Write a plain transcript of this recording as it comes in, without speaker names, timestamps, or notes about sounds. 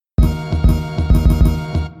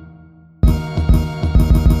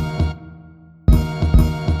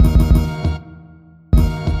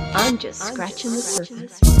I'm just scratching the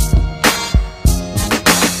surface.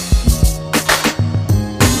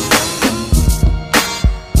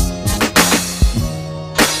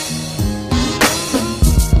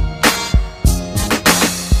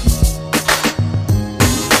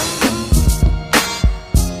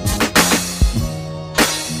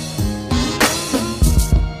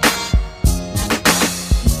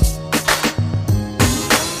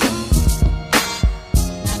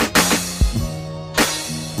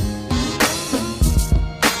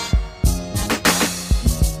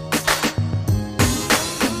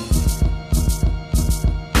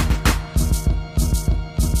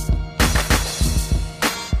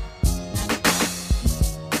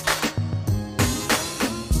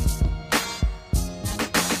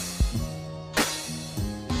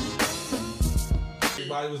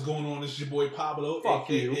 What's going on? This is your boy Pablo, Fuck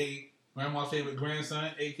aka you. Grandma's favorite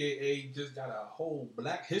grandson, aka just got a whole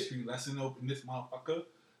Black history lesson open this motherfucker.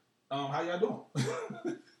 How y'all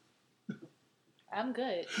doing? I'm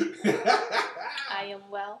good. I am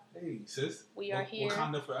well. Hey sis, We are here.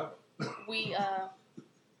 Wakanda forever.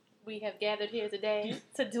 We have gathered here today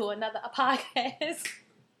to do another podcast.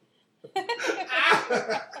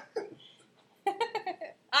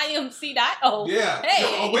 I am C.O. Yeah.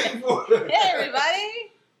 Hey. I'm waiting for it. Hey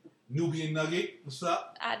everybody. Nubian Nugget, what's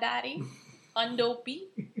up? Adati. Undopey.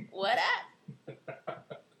 What up?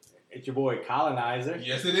 It's your boy Colonizer.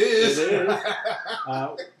 Yes, it is. It is.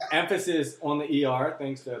 Emphasis on the ER,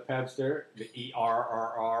 thanks to Pebster, the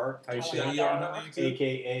ERRR type She shit. got ER in her name too?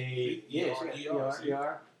 AKA, yeah, she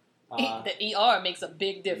got ER. The ER makes a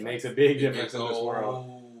big difference. Makes a big difference in this Oh,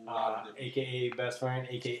 world. AKA best friend,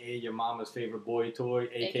 AKA your mama's favorite boy toy,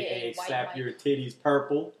 AKA white slap Mike. your titties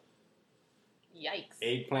purple, Yikes.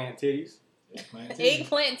 eggplant titties. Eggplant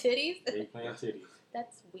titties? Eggplant titties.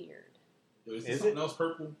 That's weird. Yo, is Is something it? else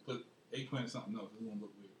purple? But eggplant is something else. It's gonna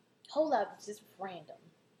look weird. Hold up. It's just random.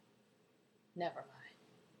 Never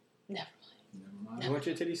mind. Never mind. You want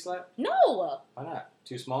your titties slapped? No. Why not?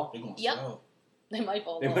 Too small? They're gonna Yep. swell. They might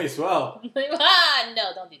fall They off. might swell. No,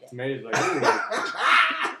 don't do that. Tomatoes like,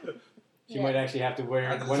 ooh. She Yeah. might actually have to wear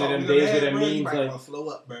After one of them talking to days that, where that bro, you memes might like wanna slow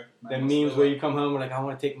up, bro. Might them wanna memes slow where up. you come home and like I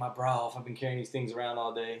want to take my bra off. I've been carrying these things around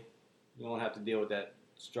all day. You don't have to deal with that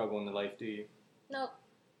struggle in the life, do you? Nope,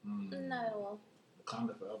 not at all.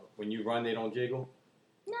 Wakanda forever. When you run, they don't jiggle.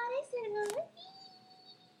 No, they said no.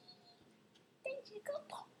 They jiggle.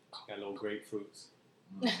 Got little grapefruits.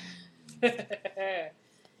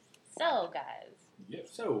 So, guys. Yep.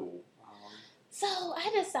 So, I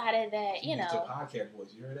decided that, It's a podcast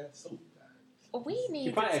voice. You heard that? So bad. we need She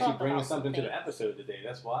to probably actually talk bringing about something to something. the episode today.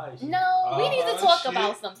 That's why. No, we need to talk shit.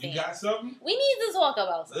 about something. You got something? We need to talk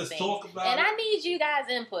about something. Let's talk about and it. I need you guys'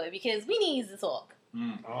 input because we need to talk.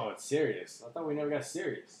 Oh, it's serious. I thought we never got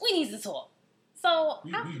serious. We need to talk. So,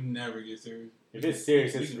 We never get serious. If it's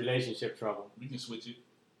serious, We it's can- relationship trouble. We can switch it.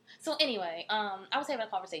 So anyway, I was having a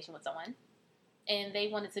conversation with someone, and they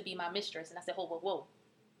wanted to be my mistress, and I said, whoa,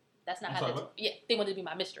 that's not I'm how sorry, that. what? Yeah, they wanted to be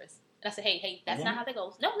my mistress, and I said, hey, that's woman? not how that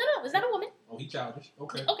goes. No, it's not a woman. Oh, he childish.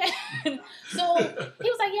 Okay. Okay. So he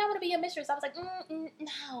was like, yeah, I want to be your mistress. I was like,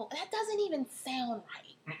 no, that doesn't even sound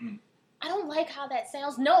right. Mm-mm. I don't like how that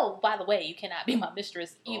sounds. No, by the way, you cannot be my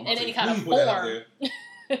mistress Oh, in I'm any saying, kind of please put that out form.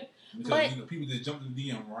 there. Because But- people just jumped in the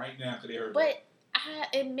DM right now because they heard that. But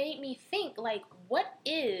it made me think, like, what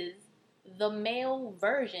is the male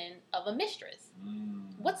version of a mistress?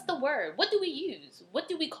 What's the word? What do we use? What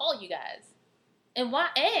do we call you guys? And why?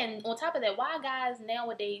 And on top of that, why are guys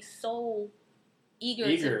nowadays so eager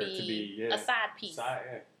to be yeah. a side piece?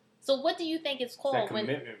 Yeah. So what do you think it's It's called that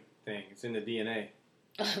commitment thing. It's in the DNA.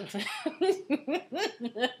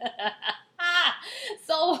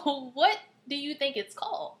 So what do you think it's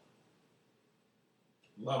called?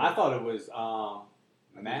 Lover. I thought it was I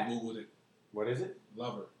Matt. just Googled it. What is it?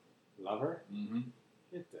 Lover. Lover? Mm-hmm.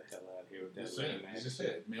 Get the hell out of here with that. Just said. man. It just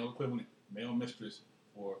said male equivalent, male mistress,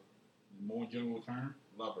 or the more general term,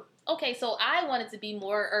 lover. Okay, so I wanted to be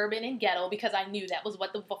more urban and ghetto because I knew that was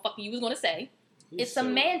what the fuck you was going to say. He's It's a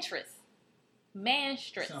ManStress.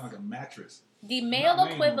 ManStress. Sound like a mattress. The male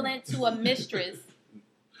Not equivalent to a mistress.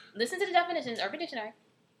 Listen to the definitions, Urban Dictionary.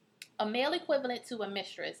 A male equivalent to a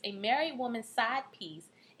mistress, a married woman's side piece,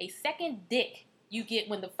 a second dick you get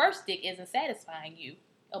when the first dick isn't satisfying you,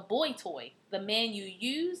 a boy toy, the man you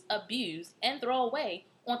use, abuse, and throw away,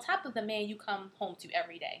 on top of the man you come home to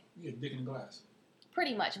every day. You get a dick in a glass.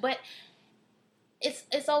 Pretty much. But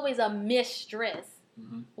it's always a mistress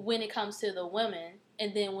Mm-hmm. when it comes to the woman,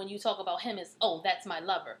 and then when you talk about him, it's, oh, that's my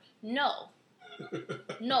lover. No.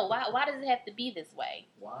 No, why does it have to be this way?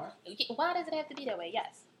 Why? Why does it have to be that way?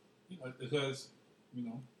 Yes. Because,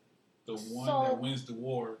 the one that wins the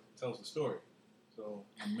war tells the story. So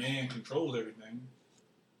a man controls everything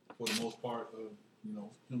for the most part of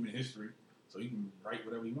human history. So you can write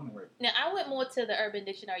whatever you want to write. Now, I went more to the Urban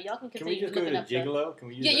Dictionary. Y'all can continue Can we just looking go up to Gigolo? Can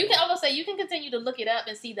we use Yeah, that you can. one? Almost say you can continue to look it up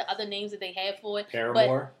and see the other names that they have for it.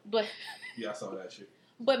 Paramore. But Yeah, I saw that shit.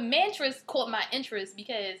 But ManStress caught my interest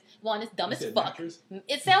because one, it's dumb You as said fuck. mattress?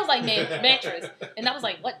 It sounds like mattress, and I was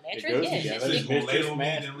like, "What It mattress? goes Yeah, together. you- you, just gonna lay on me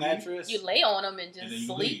Mattress, and leave? mattress. you lay on them and And just then you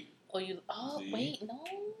sleep, leave. or you. Oh See? wait, no,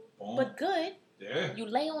 Boom. but good. Yeah. You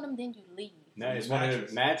lay on them, then you leave. No, it's one of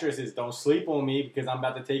the mattresses. Don't sleep on me because I'm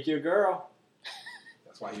about to take your girl.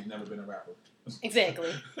 That's why he's never been a rapper.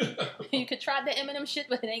 Exactly. You could try the Eminem shit,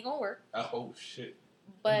 but it ain't gonna work. Oh shit.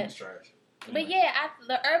 But Eminem's trash. But yeah,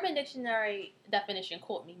 the Urban Dictionary definition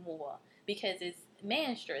caught me more because it's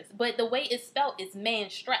ManStress, but the way it's spelled is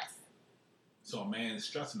ManStress. So a man is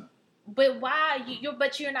stressing her. But why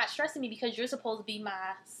you're not stressing me because you're supposed to be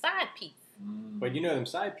my side piece. But them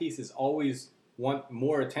side pieces always want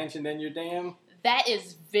more attention than your damn. That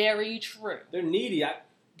is very true. They're needy.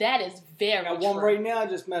 That is very I got true. one right now.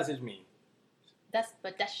 Just messaged me. That's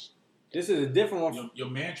This is a different one. Your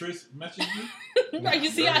mattress messaged you? Right, you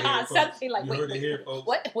see how I said like you heard it here, folks.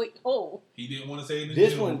 What? Wait, oh. He didn't want to say it in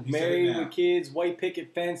This the one's married with kids, white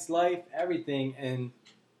picket fence life, everything, and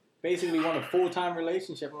basically want a full-time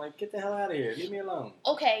relationship. I'm like, get the hell out of here. Leave me alone.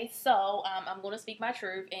 Okay, so I'm going to speak my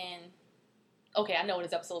truth, and okay, I know when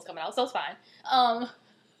this episode's coming out, so it's fine. Oh,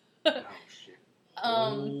 shit.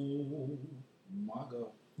 Oh, my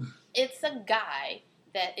God. It's a guy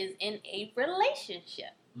that is in a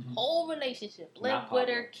relationship. Mm-hmm. Whole relationship. Live Not with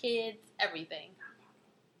popular. her, kids, everything.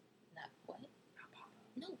 Not what?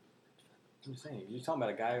 No. I'm just saying, you're talking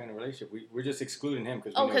about a guy in a relationship. We're just excluding him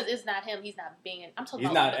because Oh, because it's not him. He's not being in. I'm talking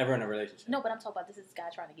he's about. not ever in a relationship. No, but I'm talking about this is this guy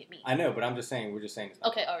trying to get me. I know, but I'm just saying, we're just saying it's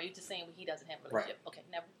not. Okay, are you just saying he doesn't have a relationship? Okay,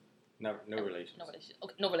 never. No relations. No relationship.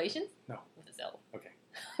 Okay, no relations? No. With his L. Okay.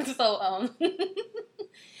 So,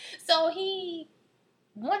 so he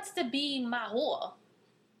wants to be my whore.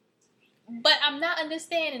 But I'm not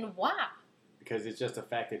understanding why. Because it's just the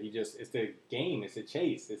fact that it's the game, it's the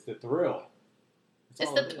chase, it's the thrill. It's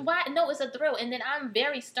all the it is. why? No, it's a thrill, and then I'm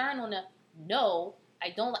very stern on the no.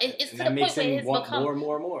 I don't like. It's And to that the makes point where him it's want become. more and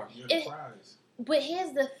more and more. You're the It- prize. But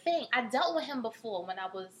here's the thing: I dealt with him before when I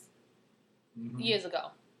was Mm-hmm. years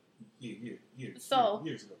ago. Years. So-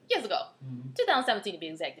 years ago. Years ago, Mm-hmm. 2017 to be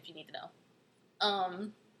exact, if you need to know.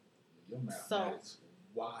 Your math So- is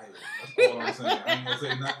wild. That's all I'm saying. I ain't gonna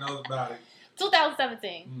say nothing else about it.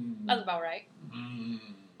 2017. Mm-hmm. That's about right. Mm-hmm.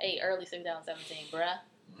 Hey, early 2017, bruh.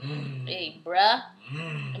 Mm-hmm. Hey, bruh.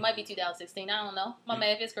 Mm-hmm. It might be 2016. I don't know. My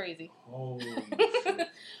math is crazy. Holy shit.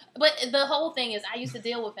 But the whole thing is, I used to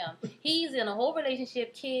deal with him. He's in a whole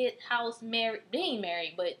relationship, kid, house, married. They ain't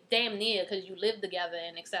married, but damn near, because you live together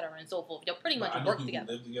and et cetera and so forth. You're pretty much I know work people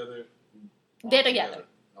together. live together. They're together.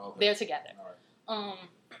 Okay. They're together. All right.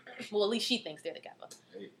 Well, at least she thinks they're together.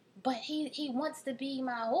 Hey. But he wants to be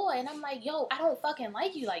my whore, and I'm like, yo, I don't fucking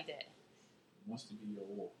like you like that. Wants to be your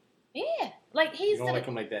whore. Yeah, like You he's don't like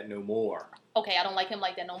him like that no more. okay. I don't like him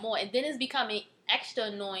like that no more. And then it's becoming extra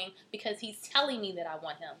annoying because he's telling me that I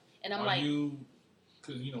want him, and I'm Are like, you?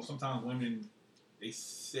 Because sometimes women they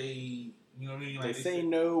say, you know what I mean? They Like say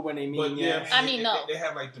no when they mean but yeah, yes. I mean, no. They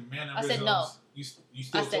have like the mannerisms. I said no. You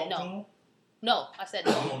still I said talk no. to them? no. I said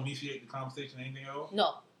You no. don't initiate the conversation or anything else?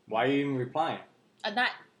 No. Why are you even replying? Not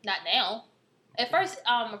now. At first,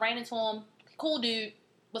 I ran into him. Cool dude.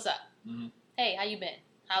 What's up? Mm-hmm. Hey, how you been?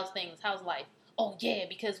 How's things? How's life? Oh yeah,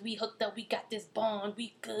 because we hooked up. We got this bond.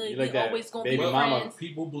 We good. You like we that always gonna baby be mama. friends.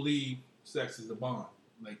 People believe sex is a bond.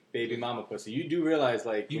 Like Baby mama pussy. You do realize,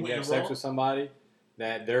 like, You when you went have sex raw? with somebody,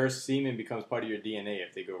 that their semen becomes part of your DNA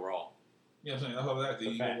if they go raw. You know what I'm saying? That's all that. It's a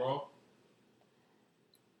You fact. go raw.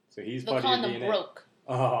 So he's The part of your condom DNA. broke.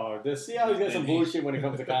 Oh, see how he's got some bullshit when it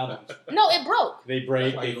comes to condoms. No, it broke. They break,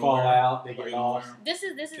 That's why they you don't fall wear 'em. out, they That's why get you don't wear lost. 'em. This They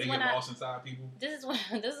is get when I lost inside people. this is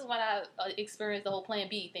when I experienced the whole Plan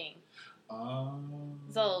B thing.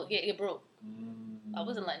 So yeah, it broke. I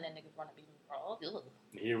wasn't letting that nigga run up even raw. Ugh.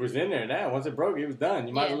 He was in there now. Once it broke, he was done.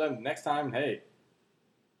 You might as well let him next time, hey.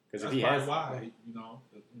 Because if That's he probably has, why,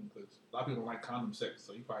 because a lot of people don't like condom sex,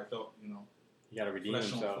 so he probably felt, he got to redeem flesh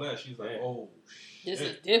himself. on flesh. He's like, Yeah. oh shit. This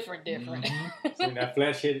is different. Mhm. See, that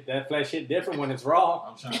flesh hit different when it's raw.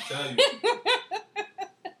 I'm trying to tell you,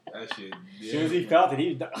 that shit. As soon as he felt it, he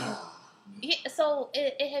was done. Yeah, so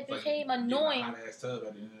it had It's like became getting a annoying. hot ass tub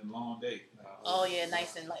at the end of a long day. Oh yeah,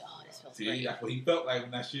 nice and like, oh, this feels See, great. that's what he felt like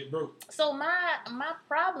when that shit broke. So my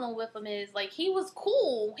problem with him is like he was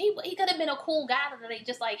cool. He could have been a cool guy that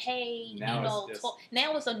just like, hey, Now it's just- talk.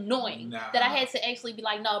 Now it's annoying that I had to actually be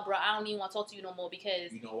like, no, bro, I don't even want to talk to you no more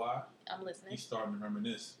because You know why? I'm listening. He's starting to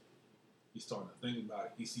reminisce. He's starting to think about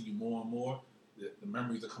it. He see you more and more. The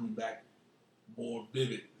memories are coming back more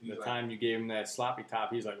vivid. He's The like, time you gave him that sloppy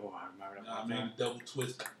top, he's like, oh, I remember that. I mean, double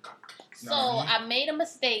twist. You So know what I mean? I made a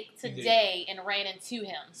mistake today and ran into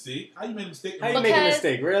him. See? How you made a mistake? How you make a Because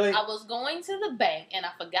mistake, really? I was going to the bank and I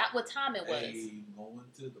forgot what time it was. Hey, going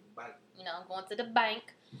to the bike. You know, I'm going to the bank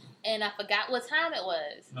and I forgot what time it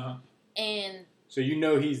was. Uh-huh. And So you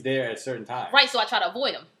know he's there at certain times. right, so I try to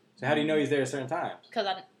avoid him So how do you know he's there at certain times? because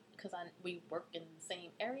we work in the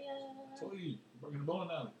same area. So you working the bowling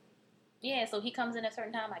alley. Yeah, so he comes in at a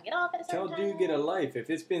certain time. I get off at a certain Tell time. dude get a life.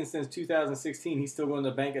 If it's been since 2016, he's still going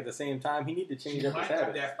to the bank at the same time. He need to change up his might got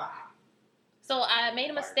habits. that fire. So I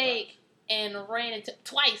made a mistake and ran into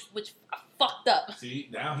twice, which I fucked up. See,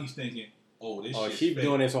 now he's thinking, oh, this Oh, shit's she's fake.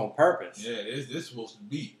 doing this on purpose. Yeah, this is supposed to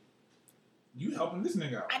be. You helping this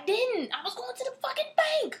nigga out. I didn't. I was going to the fucking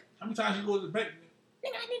bank. How many times you go to the bank?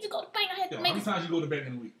 Nigga, I need to go to the bank. I had Yo, to how make many times you go to the bank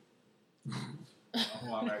in a week?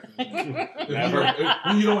 Oh, I'm asking. Never.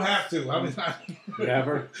 If you don't have to. How many times?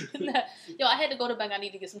 Never. Yo, I had to go to the bank. I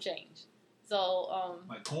need to get some change. So,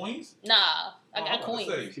 Like coins? nah, I Oh, got I'm about to coins.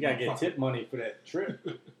 say, She got to get tip money for that trip.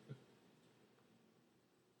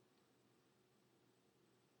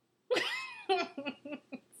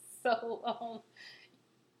 So,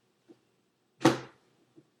 just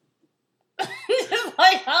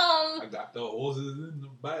like, I got the horses in the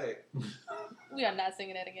bag. we are not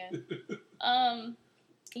singing that again.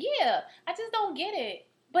 Yeah, I just don't get it.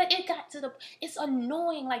 But it got to it's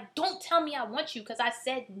annoying. Like, don't tell me I want you because I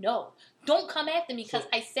said no. Don't come after me because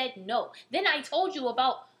I said no. Then I told you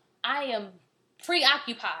about I am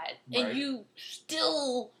preoccupied Right. and you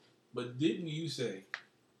still. But didn't you say,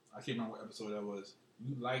 I can't remember what episode that was,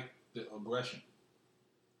 you like the aggression.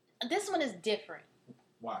 This one is different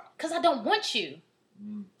Why? because I don't want you.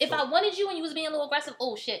 If So- I wanted you and you was being a little aggressive,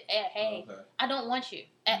 oh shit, hey, Okay. I don't want you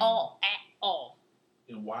at all.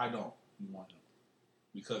 And why don't you want him?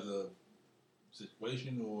 Because of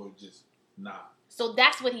situation or just not? So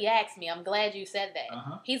that's what he asked me. I'm glad you said that.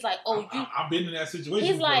 Uh-huh. He's like, I've been in that situation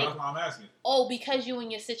He's before, like- that's why I'm asking. oh, because you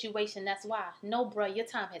in your situation, that's why. No, bro, your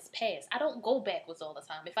time has passed. I don't go backwards all the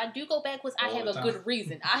time. If I do go backwards, I All have the a time. good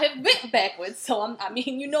reason. I have went backwards, so I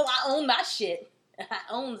mean, you know, I own my shit. I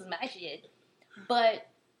owns my shit. But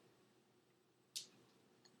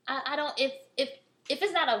I don't. If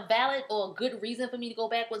it's not a valid or a good reason for me to go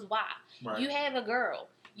backwards, why? Right. You have a girl.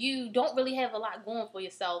 You don't really have a lot going for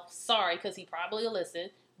yourself. Sorry, because he probably will listen.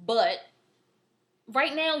 But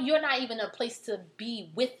right now, you're not even in a place to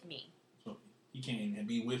be with me. So he can't even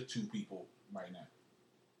be with two people right now.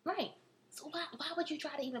 Right. So why would you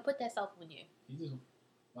try to even put that self on you? He just,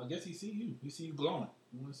 I guess he see you. He see you glowing.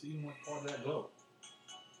 You want to see you want part of that glow.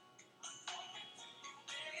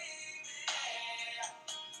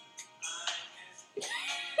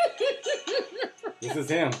 This is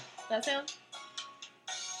him. That's him?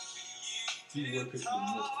 See what could the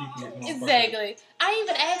most creepiest motherfucker. Exactly. I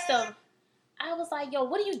even asked him, I was like, yo,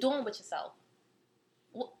 what are you doing with yourself?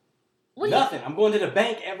 What are Nothing. I'm going to the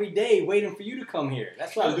bank every day waiting for you to come here.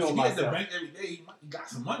 That's what I'm doing If he at the myself. bank every day, he got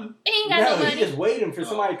some money. He ain't got No, no he's money. just waiting for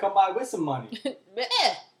somebody to come by with some money.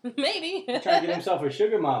 Maybe. He's trying to get himself a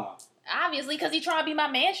sugar mama. Obviously, because he trying to be my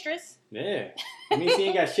manstress. Yeah. It means he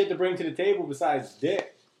ain't got shit to bring to the table besides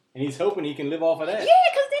dick. And he's hoping he can live off of Yeah, that.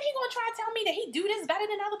 because then he gonna try to tell me that he do this better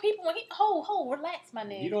than other people. When he, relax, my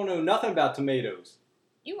nigga. You don't know nothing about tomatoes.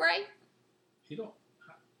 You right. He don't.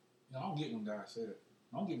 I don't get when guys say that.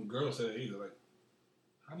 I don't get when girls say that either. Like,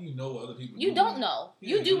 how do you know what other people? You do? don't know.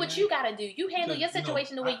 Yeah, You do what you gotta do. You handle your Because,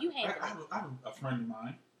 situation the way you handle I it. have a friend of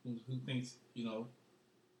mine who thinks,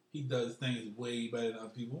 he does things way better than other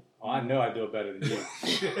people. Oh, I know I do it better than you.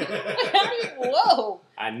 Whoa.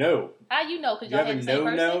 I know. How you know? Because You y'all ever had the same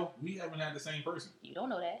person? know? We haven't had the same person. You don't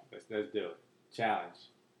know that. Let's do it. Challenge.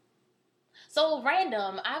 So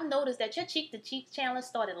random, I've noticed that your cheek to cheek challenge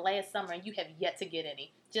started last summer and you have yet to get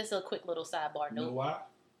any. Just a quick little sidebar You know note. why?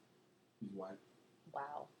 He's white.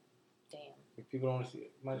 Wow. Damn. If people don't want to see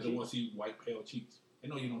it, my They don't want cheeks. to see white, pale cheeks. They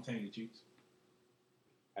know you don't tan your cheeks.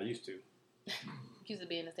 I used to. Used to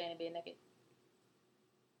be in the stand and being naked.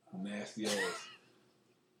 Nasty ass.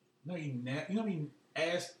 You know what I mean?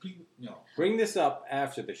 Ass people. Bring this up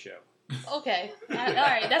after the show. Okay. All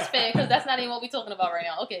right, that's fair because that's not even what we're talking about right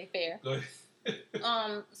now. Okay, fair. Go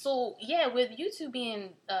ahead. So yeah, with you two being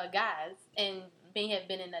guys and may have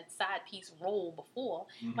been in that side piece role before.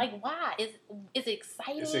 Mhm. Like, why? Is it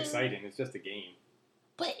exciting? It's exciting. It's just a game.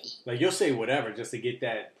 But Like, you'll say whatever just to get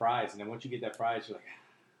that prize, and then once you get that prize, you're like,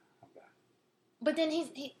 I'm done. but then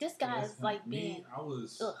this guy's That's like me. being. I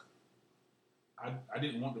was. Ugh. I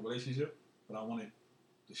didn't want the relationship, but I wanted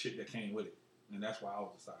the shit that came with it, and that's why I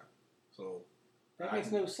was decided. So That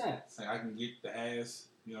makes no sense. I can get the ass.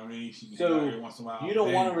 You know what I mean? She can So, get every once in a while. You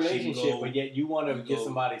don't want a Then she can relationship, go- but yet you want to you get go-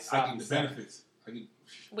 somebody I sloppy get the seconds. benefits.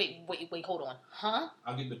 Wait, hold on. Huh?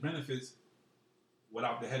 I get the benefits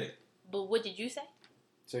without the headache. But what did you say?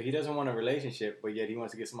 So he doesn't want a relationship, but yet he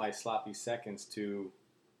wants to get somebody sloppy seconds to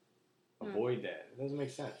avoid that. It doesn't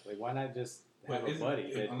make sense. Like, why not just have a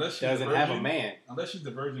buddy that unless she's doesn't a have a virgin, man? Unless she's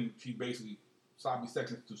a virgin, she basically sloppy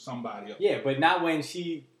seconds to somebody else. Yeah, but not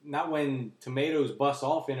when tomatoes bust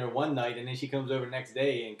off in her one night and then she comes over the next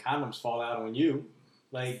day and condoms fall out on you.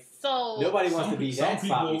 Like, So nobody wants some to be some that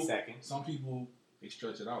sloppy people- seconds. Some people, they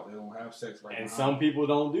stretch it out. They don't have sex right And now. some people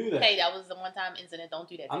don't do that. hey, that was the one time incident. Don't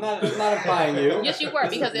do that. I'm not implying you. Yes, you were,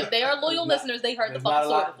 because if they are loyal There's not- listeners, they heard the There's not a fucking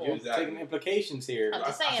story lot. before. You're Exactly. taking implications here. I'm I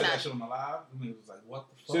just said saying that that. shit on the live. I mean, it was like, what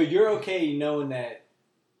the fuck? So you're okay knowing that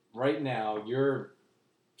right now your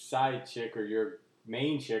side chick or your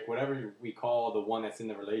main chick, whatever we call the one that's in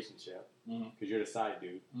the relationship, because Mhm. you're the side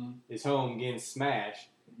dude, Mhm. is home getting smashed,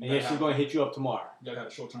 and You yet gotta she's have- going to hit you up tomorrow. You gotta have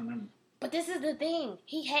a short-term memory. But this is the thing.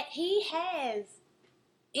 He has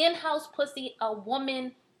in-house pussy, a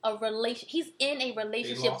woman, a relation. He's in a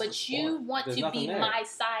relationship, lost the but you spark. want There's to nothing be there. my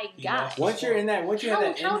side He guy. lost Once you're in that, once you have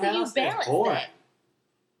that How do you in-house, balance it's boring. that?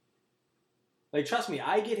 Like, trust me,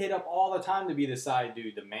 I get hit up all the time to be the side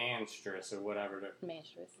dude, the ManStress or whatever.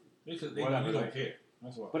 ManStress. Because Whatever, you don't like- care.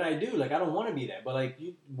 That's why. But I do. Like, I don't want to be that. But, like,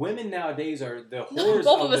 women nowadays are the whores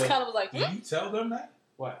Both of us the- kind of was like, Did you tell them that?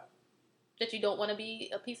 What? that you don't want to be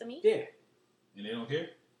a piece of meat. Yeah. And they don't care?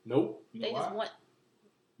 Nope. You know They why? just want.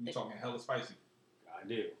 You talking hella spicy. I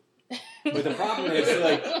do. But the problem is,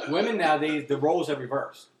 like, women nowadays, the roles have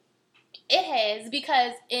reversed. It has,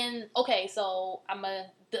 because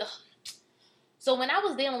so when I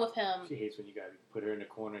was dealing with him, She hates when you gotta put her in the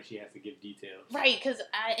corner and she has to give details. right? Because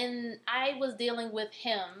I was dealing with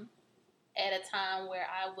him at a time where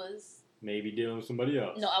I was Maybe dealing with somebody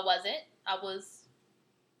else. no, I wasn't. I was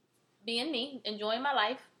being me, enjoying my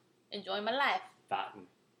life. Thoughtin'.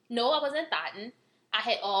 No, I wasn't thotting.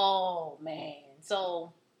 Oh man.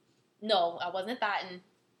 So no, I wasn't thotting,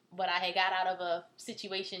 but I had got out of a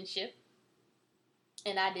situationship,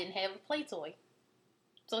 and I didn't have a play toy,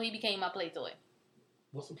 so he became my play toy,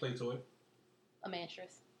 What's a play toy? a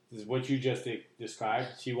ManStress. This is what you just described.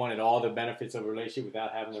 She wanted all the benefits of a relationship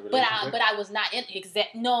without having a But relationship. I was not in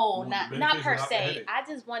exact. No, You want not the not benefits per without the se. headache. I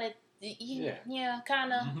just wanted, yeah,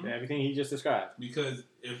 kind of. Mhm. Everything he just described. Because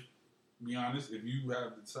be honest, if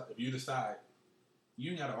you decide,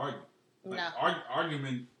 you ain't gotta argue. Like, No,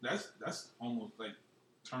 argument, that's almost like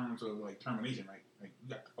terms of like termination. Like you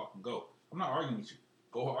got to fucking go. I'm not arguing with you.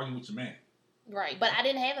 Go argue with your man. right. But I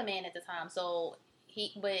didn't have a man at the time, so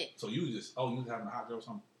So you was having a hot girl or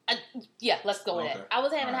something. yeah, let's go with Okay. that. I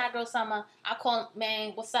was having Alright. hot girl summer. I called,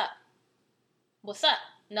 man, what's up? What's up?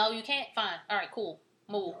 No, you can't. Fine. All right, cool.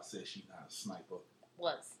 Move. Y'all said she's not a sniper.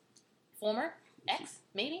 Was former ex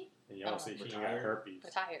maybe And y'all Oh. say she ain't got Retired. herpes.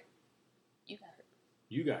 retired. You got her.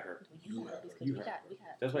 You got herpes. You got have herpes, 'cause herpes. we You got. We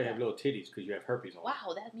got. That's why we you have got- little titties, because you have herpes on.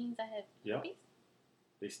 Wow, that means I have Yep. herpes.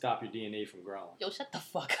 They stop your DNA from growing. Yo, shut the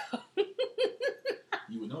fuck up.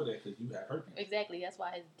 You would know that because you have herpes. Exactly. That's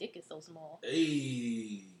why his dick is so small.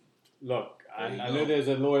 Hey, Look, I There you know go. there's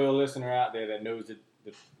a loyal listener out there that knows the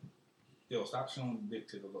yo, stop showing dick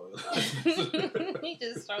to the loyal. He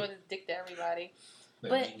just throwing his dick to everybody. Like,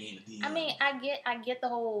 But, meet me in the DM. I mean, I get the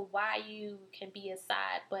whole why you can be a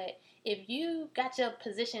side, but if you got your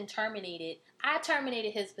position terminated, I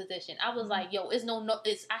terminated his position. I was like, yo,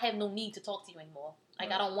 I have no need to talk to you anymore. Like,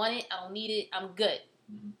 I Right. don't want it. I don't need it. I'm good.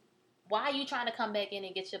 Mhm. Why are you trying to come back in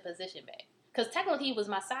and get your position back? Because technically he was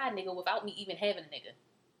my side nigga without me even having a nigga.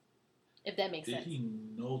 If that makes Did sense. he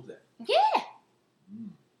know that? Yeah. Mm.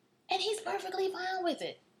 And he's perfectly fine with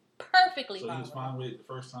it. Perfectly So fine. he was with fine with it the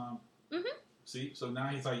first time. Mhm. See, so now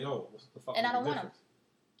he's like, yo, what's the fuck? And is I don't the want him. difference?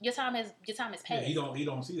 it. Your time has Yeah, passed. he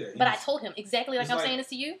don't see that. But I He's- told him exactly like It's I'm like- saying this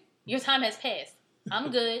to you. Your time has passed.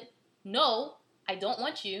 I'm good. No, I don't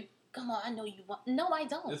want you. Come on, I know you want. No, I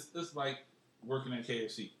don't. It's like working at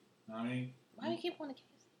KFC. You know what I mean? Why do you keep wanting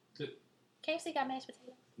KFC? Good. KFC got mashed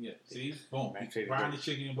potatoes. Yeah. See, boom. Mashed You potatoes. frying the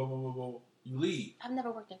chicken, blah blah blah blah. You leave. I've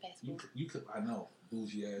never worked in fast food. You could. I know,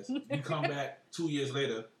 bougie ass. You come back 2 years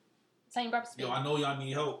later. Same breakfast. Yo, menu. I know y'all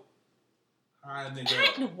need help. Hi,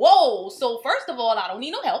 nigga. Whoa! So first of all, I don't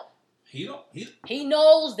need no help. He don't. He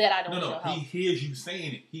knows that I don't No, need no no. help. He hears you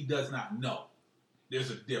saying it. He does not know.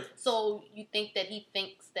 There's a difference. So you think that he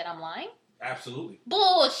thinks that I'm lying? Absolutely.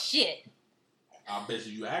 Bullshit. I bet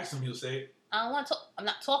you ask him, he'll say it. I don't want to. I'm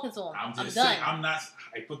not talking to him. I'm just done. saying. I'm not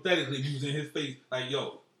hypothetically using his face. Like,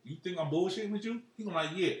 yo, you think I'm bullshitting with you? He gonna like,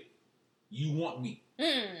 yeah. You want me?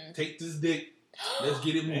 Take this dick. Let's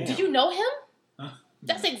get it moving. Did you know him? Huh?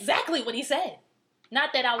 That's exactly what he said.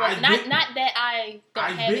 Not that I was not that I don't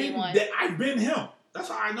have anyone. I've been him. That's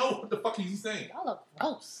how I know what the fuck he's saying. Y'all look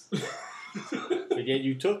gross. But yet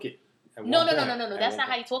you took it. No. That's not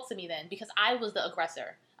how he talks to me then, because I was the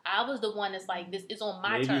aggressor. I was the one that's like, this is on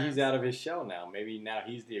my terms. Maybe he's out of his shell now. Maybe now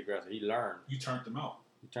he's the aggressor. He learned. You turned him out.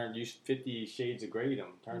 You 50 Shades of Grey him.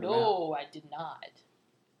 Turned him out. No, I did not.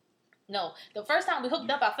 No, the first time we hooked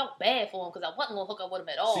up, I felt bad for him because I wasn't gonna hook up with him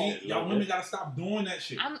at all. See, y'all women gotta stop doing that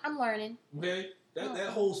shit. I'm learning. Okay, that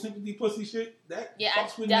whole sympathy pussy shit. That yeah,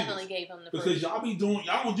 fucks I with definitely niggas. gave him the because y'all be doing,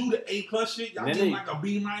 y'all don't do the A+ shit. Y'all do like a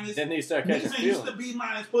B-. Then they start catching niggas ain't used to B-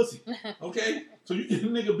 pussy. Okay, so you get a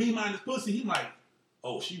nigga B- pussy, he like,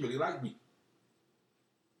 oh, she really like me.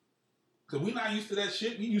 Cause we not used to that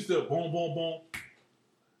shit. We used to boom, boom, boom.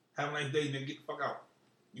 Have a nice day, nigga. Get the fuck out.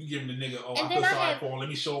 You give him the nigga, oh, I feel sorry for him. Let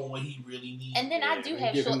me show him what he really needs. And then I do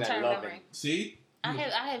have short-term memory. See? I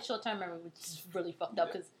have short-term memory, which is really fucked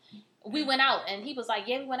up because we went out and he was like,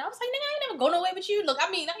 yeah, we went out. I was like, nigga, I ain't never go nowhere with you. Look, I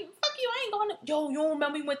mean, fuck you. I ain't going to, yo, you don't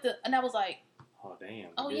remember we went to, and I was like, oh, damn.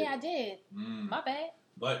 Oh, yeah, I did. My bad.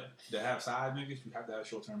 But to have side niggas, you have to have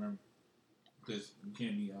short-term memory. Because you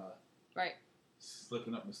can't be right.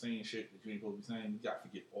 slipping up and saying shit that you ain't supposed to be saying. You got to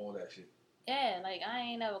forget all that shit. Yeah, like, I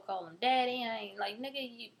ain't never call him daddy. I ain't, like, nigga,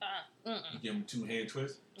 you, You give him 2 hand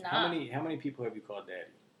twists? Nah. How many people have you called daddy?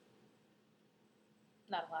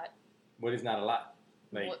 Not a lot. What is not a lot?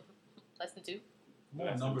 Like, what? Less than 2?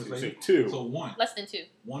 More numbers, like so 2. So 1. Less than 2.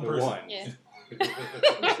 One person. 1. Yeah.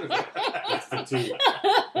 Less than 2.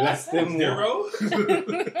 Less than 0.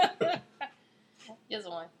 Just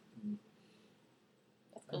 1.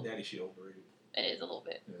 That's cool. Daddy shit overrated. It is a little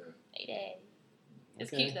bit. Yeah. Hey, daddy.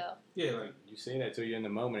 It's Okay. cute, though. Yeah, like. You say that till you're in the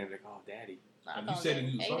moment and you're like, oh, daddy. You said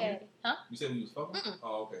when you was fucking? Daddy. Huh? You said when you was fucking? Mm-mm.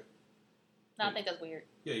 Oh, okay. No, I think that's weird.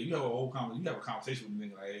 Yeah, you have a conversation with a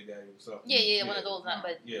nigga like, hey, daddy, what's up? Yeah, one of those, but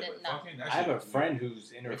but no. fucking, that I have shit, a friend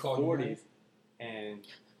who's in her They call you 40s, and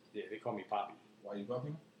yeah, they call me Poppy. Why you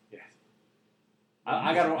fucking? Yes.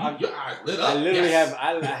 I got. Your eyes lit up. I literally yes.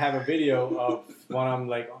 I have a video of when I'm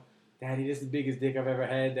like, oh, Daddy, this is the biggest dick I've ever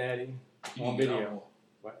had, Daddy. On video.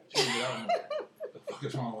 What? She didn't get out more. The fuck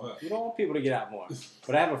is wrong with her? You don't want people to get out more.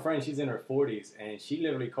 But I have a friend, she's in her 40s, and she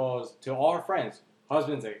literally calls to all her friends,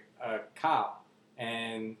 husband's a cop,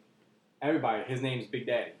 and everybody, his name's Big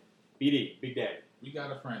Daddy. BD, Big Daddy. We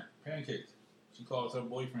got a friend, Pancakes. She calls her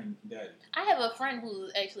boyfriend Daddy. I have a friend who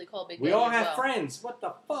actually called Big Daddy. We all as have well. friends. What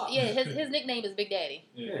the fuck? Yeah, his nickname is Big Daddy.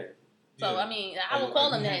 Yeah. So, I mean, I would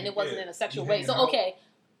call him that, and it wasn't in a sexual way. So, okay.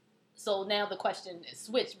 So now the question is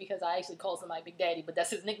switched because I actually call somebody Big Daddy, but that's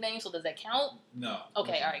his nickname, so does that count? No.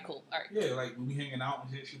 Okay, all right, cool. All right. Yeah, like when we hanging out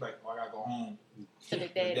and shit, she's like, oh, I gotta go home. To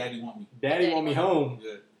Big Daddy. Daddy want me. Daddy want me home.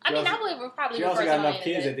 Yeah. I mean, I would probably She refer also got somebody enough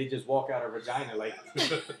kids that they just walk out her vagina like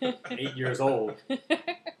 8 years old. But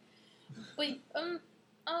I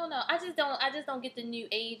don't know. I just don't get the new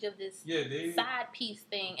age of this side piece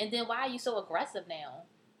thing. And then why are you so aggressive now?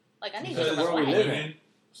 Like, I need because to where we live in.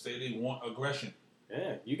 Say they want aggression.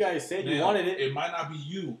 Yeah, you guys said Now, you wanted it. It might not be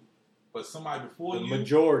you, but somebody before The you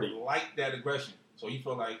majority like that aggression. So you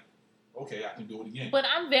feel like, okay, I can do it again. But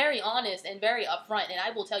I'm very honest and very upfront, and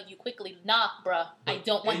I will tell you quickly, nah, bruh, I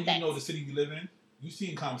don't want that. And you know the city we live in, you see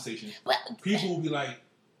in conversations, But people will be like,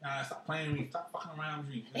 nah, stop playing with me, stop fucking around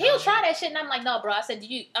with me. he'll try that shit, and I'm like, no, bro. I said,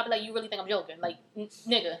 I'll be like, you really think I'm joking? Like,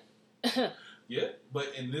 nigga. Yeah,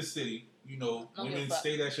 but in this city, you know, women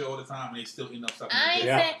say that shit all the time, and they still end up sucking. I ain't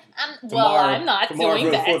dick. saying, I'm not doing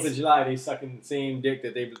for that. the 4th of July, they sucking the same dick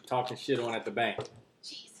that they been talking shit on at the bank.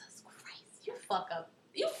 Jesus Christ, you fuck up.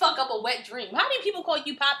 You fuck up a wet dream. How many people call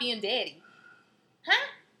you Poppy and Daddy? Huh?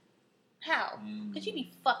 How? Cause you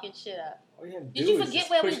be fucking shit up. All you have to Did do you is forget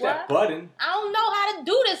just where push we that were? button. I don't know how to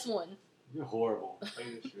do this one. You're horrible. Play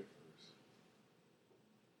this shit first.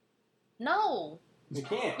 No. You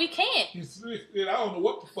can't. We can't. I don't know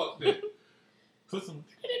what the fuck that. Put some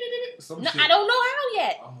No, shit. I don't know how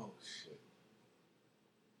yet. Oh shit.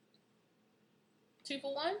 2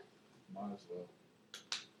 for 1? Might as well.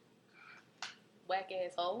 Whack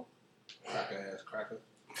asshole. Cracker ass cracker.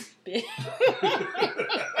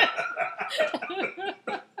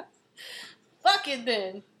 Fuck it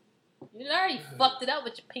then. You already fucked it up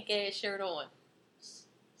with your pink ass shirt on.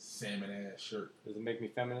 Salmon ass shirt. Does it make me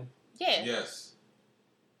feminine? Yeah. Yes.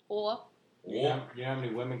 Or, You know how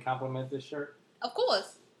many women compliment this shirt? of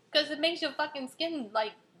course, because it makes your fucking skin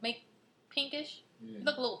like make pinkish. Yeah. You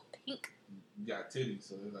look a little pink. You got titties,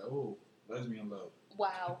 so they're like, oh, lesbian love.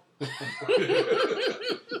 Wow. Is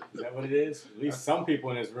that what it is? At least some people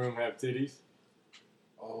in this room have titties.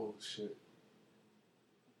 Oh shit.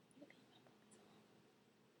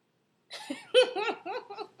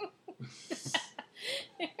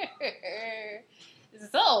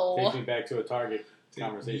 So. Takes me back to a Target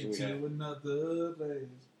conversation we Take me had. to another place.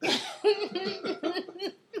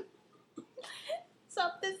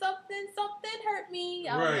 something hurt me.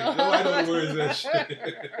 I Right. don't know. Nobody knows the words of that shit.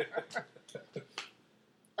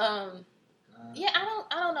 Yeah, I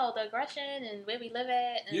don't know the aggression and where we live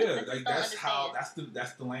at. And I Yeah, just like don't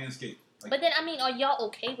that's the landscape. Like, but then I mean, are y'all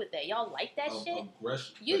okay with that? Y'all like that shit?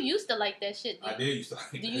 Aggression. You used to like that shit. I did used to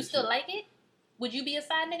like Do that you still shit. like it? Would you be a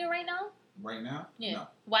side nigga right now? Right now? Yeah. No.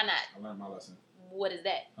 Why not? I learned my lesson. What is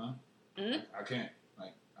that? Huh? Mm-hmm. I can't.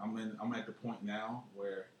 Like I'm at the point now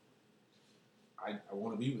where I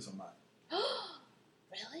want to be with somebody.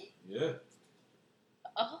 Really? Yeah.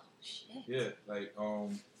 Oh shit. Yeah. Like You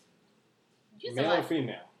Male or somebody.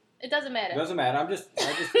 female? It doesn't matter. It doesn't matter. I'm just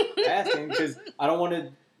asking because I don't want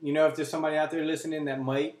to, if there's somebody out there listening that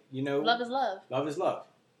might, Love is love. Love is love.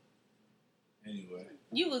 anyway.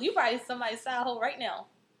 You probably somebody's side hoe right now.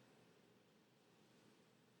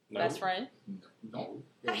 No. Best friend. No.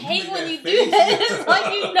 I Yeah, hate make when that you do face. that. It's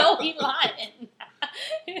like you know he lying.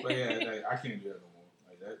 But yeah, like, I can't do that no more.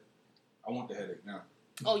 Like that. I want the headache now.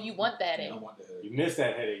 Oh, you want that? I Eh? want the headache. You miss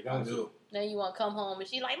that headache, I don't you? do. Now you want to come home and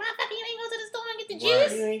she like, motherfucker, you ain't go to the store and get the Right.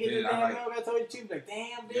 juice. You ain't get the Yeah, I damn like- milk. I told you to. Like,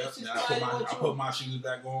 damn, bitch. Yep. This Now is why I didn't want I you. put my shoes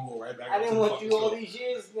back on, go right back. I up to didn't the want fucking you all store. these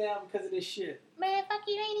years now because of this shit. Man, fuck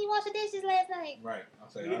you, ain't even wash the dishes last night. Right. I'll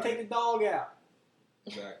say, You all can take right. the dog out.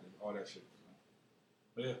 Exactly. All that shit.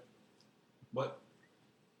 But yeah. But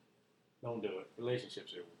Don't do it.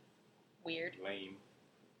 Relationships are Weird. lame.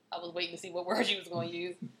 I was waiting to see what word you was going to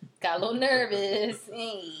use. Got a little nervous.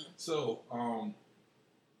 Hey. so, I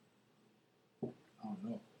don't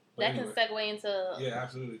know. But That anyway. can segue into. Yeah,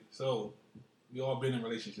 absolutely. So, we all been in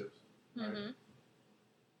relationships. Right? Mhm.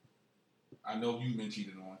 I know you've been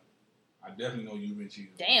cheated on. I definitely know you've been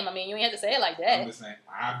cheated on. Damn, I mean, you ain't have to say it like I'm that. just saying,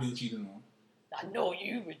 I've been cheated on. I know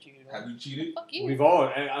you, but you Have you cheated? fuck you. We've all,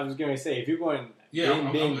 I was going to say, if you're going Yeah, bin,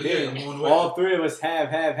 I'm bin, on bin, the way. all three of us have.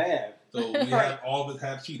 So, we Right. have, all of us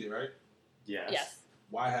have cheated, right? Yes. Yes.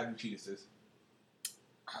 Why have you cheated, sis?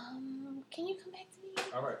 Can you come back to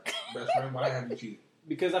me? All right. Best friend, why have you cheated?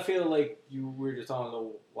 Because I feel like you were just on a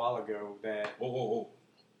little while ago that, Whoa.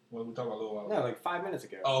 What we talking about a little while ago? no, like 5 minutes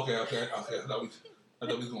ago. Oh, okay. I thought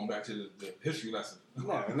we was going back to the history lesson.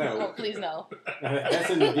 No. Oh, please no. That's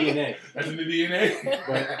in the DNA. That's in the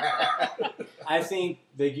DNA. I think,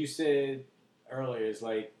 like you said earlier, it's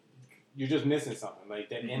like you're just missing something. Like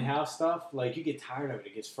that Mhm. in-house stuff, like you get tired of it.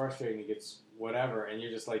 It gets frustrating. It gets whatever. And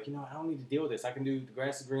you're just like, I don't need to deal with this. I can do the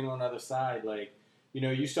grass is green on the other side. Like,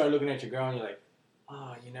 you start looking at your girl and you're like,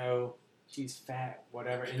 oh, she's fat,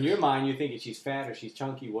 whatever. In your mind, you're thinking she's fat or she's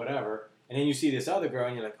chunky, whatever. And then you see this other girl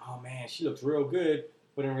and you're like, oh man, she looks real good.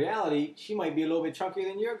 But in reality, she might be a little bit chunkier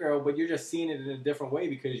than your girl, but you're just seeing it in a different way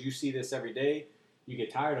because you see this every day. You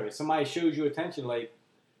get tired of it. Somebody shows you attention. Like,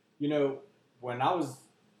 when I was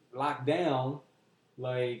locked down,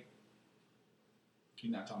 like,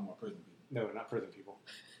 You're not talking about prison people. no, not prison people.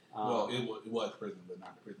 Well, it was prison, but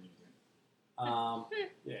not the prison you think.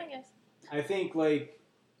 Yeah. I guess. I think, like,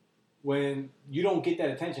 when you don't get that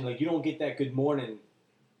attention, like, you don't get that good morning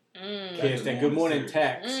kiss, that good morning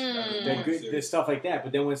text, that good this stuff like that.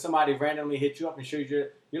 But then when somebody randomly hits you up and shows you're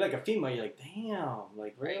like a female, you're like, damn,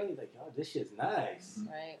 like, really? Like, oh, this shit's nice.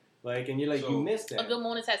 Right. Like, and you're like, So- you missed A that. good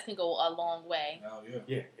morning text can go a long way. Hell yeah.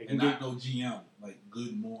 Yeah. It can And be, not no GM, like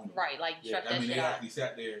good morning. Right, like Yeah, shut I that mean, shit they out. actually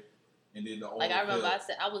sat there and did the whole Like I remember, pill. I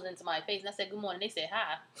said I was into my face and I said good morning. They said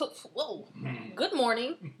hi. Whoa, good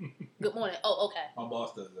morning. Good morning. Oh, okay. My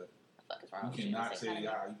boss does that. The fuck is wrong You with you? cannot They say hi to me.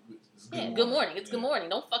 hi. It's Yeah, good morning. It's good Yeah. morning.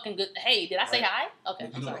 Don't fucking good. Hey, did I say Right. hi? Okay,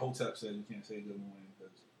 You I'm know the sorry. Hotep said you can't say good morning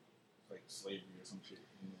because it's like slavery or some shit.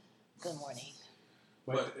 Good morning.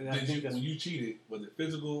 But I did think you, that's, when you cheated, was it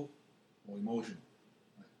physical or emotional?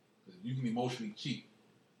 Because you can emotionally cheat.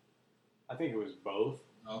 I think it was both.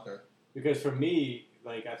 Okay. Because for me,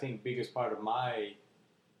 like, I think biggest part of my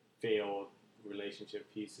failed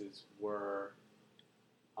relationship pieces were,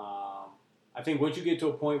 I think once you get to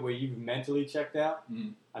a point where you've mentally checked out,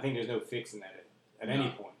 Mhm. I think there's no fixing that at No. any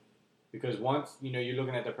point. Because once, you're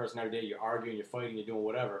looking at that person every day, you're arguing, you're fighting, you're doing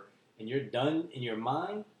whatever, and you're done in your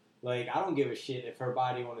mind, like, I don't give a shit if her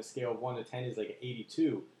body on a scale of 1 to 10 is like an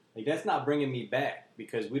 82. Like, that's not bringing me back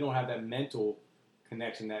because we don't have that mental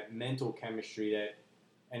connection, that mental chemistry, that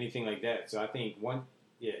anything like that. So I think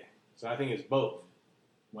So I think it's both.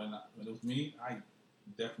 When it was me, I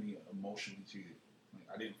definitely emotionally cheated. Like,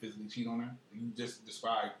 I didn't physically cheat on her. You just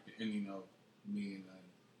described the ending of me and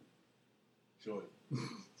Shorty.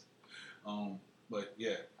 But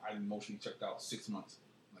yeah, I emotionally checked out 6 months.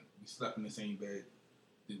 Like, we slept in the same bed,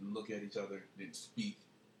 didn't look at each other, didn't speak.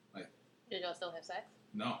 Like, Did y'all still have sex?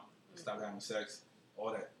 no, stopped having sex,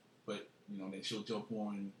 all that. But then she'll jump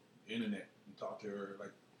on the internet and talk to her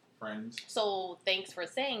like friends. So thanks for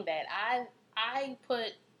saying that. I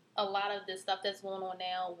put a lot of this stuff that's going on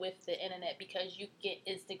now with the internet because you get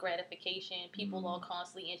instant gratification. People are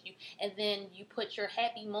constantly into you, and then you put your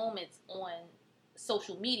happy moments on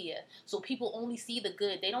social media, so people only see the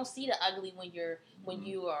good. They don't see the ugly when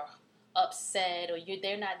you are upset or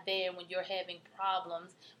they're not there when you're having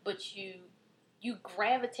problems. But you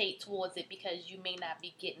gravitate towards it because you may not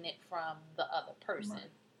be getting it from the other person.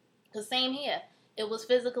 The same here. It was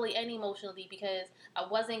physically and emotionally because I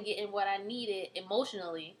wasn't getting what I needed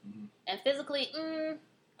emotionally. And physically,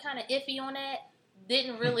 kind of iffy on that.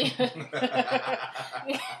 Didn't really.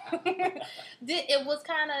 It was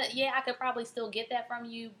kind of, I could probably still get that from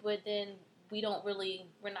you, but then we're not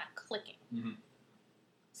clicking.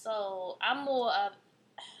 So I'm more of,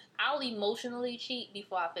 I'll emotionally cheat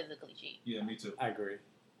before I physically cheat. Yeah, me too. I agree.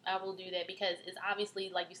 I will do that because it's obviously,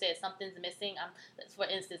 like you said, something's missing. For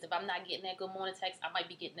instance, if I'm not getting that good morning text, I might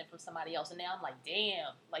be getting it from somebody else. And now I'm like,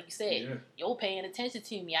 damn, like you said, you're paying attention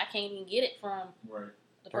to me. I can't even get it from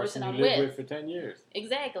the person I'm you lived with for 10 years.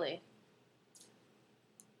 Exactly.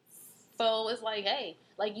 So it's like, hey,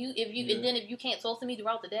 like and then if you can't talk to me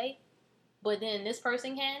throughout the day, but then this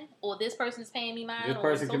person can, or this person's paying me mine. This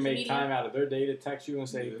person can make time out of their day to text you and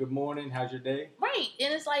say, good morning, how's your day? Right.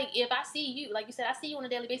 And it's like, if I see you, like you said, I see you on a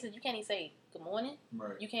daily basis, you can't even say good morning.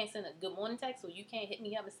 Right. You can't send a good morning text, or you can't hit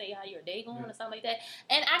me up and say how your day going or something like that.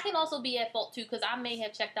 And I can also be at fault too, because I may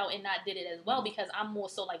have checked out and not did it as well, because I'm more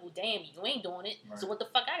so like, well, damn, you ain't doing it. Right. So what the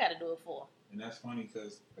fuck I got to do it for? And that's funny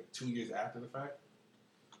because like 2 years after the fact,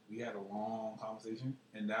 we had a long conversation,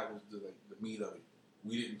 and that was the meat of it.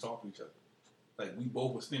 We didn't talk to each other. Like, we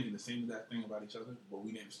both was thinking the same exact thing about each other, but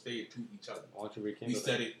we didn't say it to each other. Why don't you rekindle We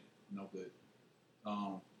said it, no good.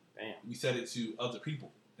 Damn. We said it to other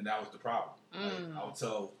people, and that was the problem. Like, I would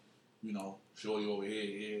tell, Shorty over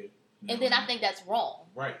here. And then I think that's wrong.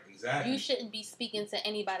 Right, exactly. You shouldn't be speaking to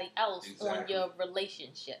anybody else on your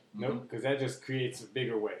relationship. Nope, because that just creates a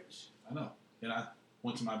bigger wedge. I know. And I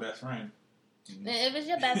went to my best friend. If it's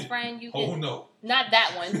your best friend, you can. Oh, no. Not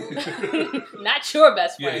that one. Not your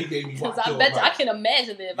best friend. Yeah, he gave me Because I bet I can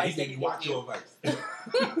imagine the advice he gave me watch your advice.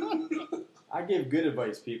 I give good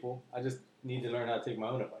advice, people. I just need to learn how to take my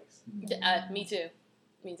own advice. Me too.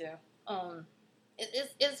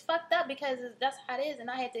 It's fucked up because that's how it is,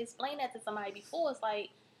 and I had to explain that to somebody before. It's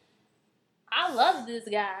like, I love this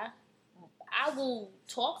guy. I will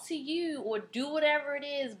talk to you or do whatever it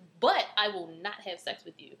is, but I will not have sex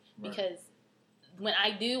with you because when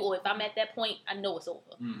I do, or if I'm at that point, I know it's over.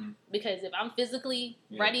 Because if I'm physically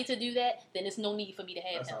ready to do that, then there's no need for me to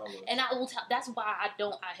have him. And I will tell. That's why I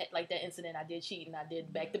had like that incident. I did cheat and I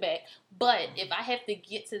did back to back. But if I have to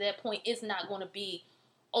get to that point, it's not going to be,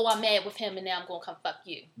 oh, I'm mad with him and now I'm going to come fuck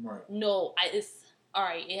you. Right. No, it's all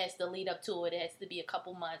right. It has to lead up to it. It has to be a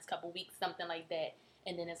couple months, couple weeks, something like that.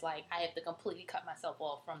 And then it's like I have to completely cut myself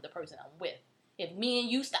off from the person I'm with. If me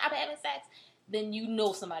and you stop having sex, then you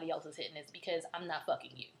know somebody else is hitting this because I'm not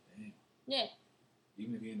fucking you. Damn. Yeah.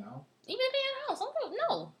 Even if you're in the house? Even if you're in the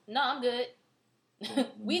house. No, I'm good. So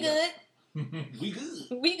we good. We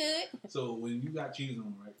good. We good. So when you got cheated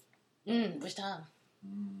on, right? Which time?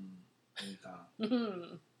 Any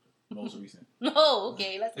time. Most recent. No,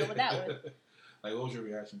 okay, let's go with that one. Like, what was your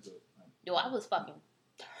reaction to it? Yo, I was fucking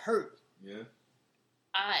hurt. Yeah.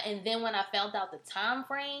 And then when I found out the time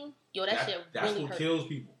frame, shit really hurt. That's what kills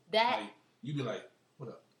people. Like, you be like, what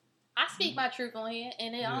up? I speak my truth on here,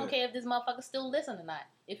 and I don't care if this motherfucker still listen or not.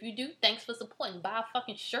 If you do, thanks for supporting. Buy a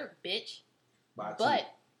fucking shirt, bitch. I got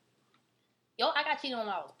cheated on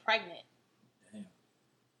when I was pregnant. Damn.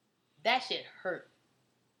 That shit hurt.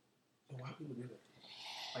 Why people do that?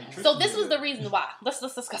 Like, so this was the reason why. Let's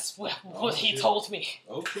discuss what he told me.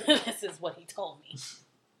 Okay. This is what he told me.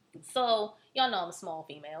 So, y'all know I'm a small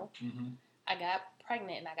female. I got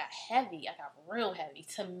pregnant and I got heavy. I got real heavy.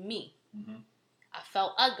 To me, I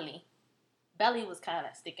felt ugly. Belly was kind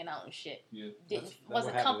of sticking out and shit. Yeah,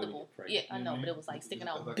 wasn't comfortable. Yeah, I know, but it was like sticking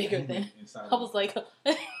out like bigger than. I was like,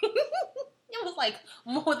 it was like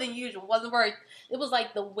more than usual. It wasn't very. It was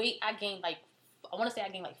like the weight I gained. Like I want to say I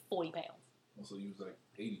gained like 40 pounds. So you was like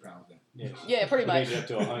 80 pounds then. Yeah, pretty much. Made it up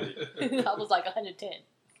to 100. I was like 110.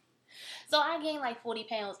 So I gained like 40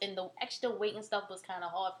 pounds, and the extra weight and stuff was kind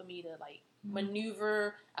of hard for me to like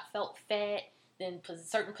maneuver. I felt fat. Then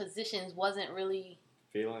certain positions wasn't really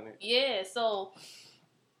feeling it. Yeah, so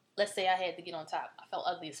let's say I had to get on top. I felt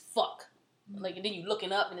ugly as fuck. Like, and then you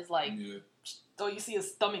looking up, and it's like, all you see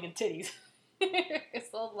is stomach and titties. So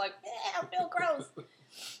I was like, I feel gross.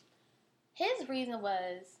 His reason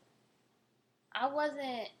was, I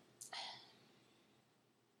wasn't.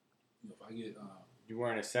 If I get you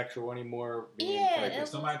weren't as sexual anymore. If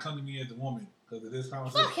somebody come to me as a woman because of this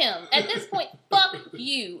conversation, fuck him. At this point, fuck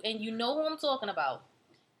you, and you know who I'm talking about.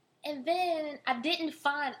 And then I didn't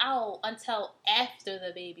find out until after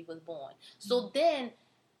the baby was born. So then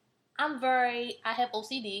I have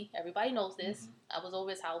OCD. Everybody knows this. I was over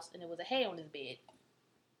his house and there was a hair on his bed.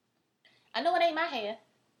 I know it ain't my hair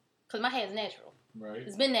because my hair is natural. Right.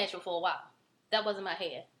 It's been natural for a while. That wasn't my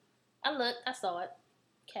hair. I looked. I saw it.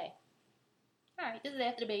 Okay. All right. This is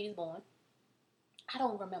after the baby's born. I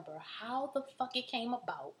don't remember how the fuck it came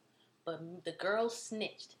about, but the girl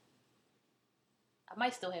snitched. I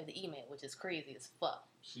might still have the email, which is crazy as fuck.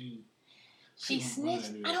 She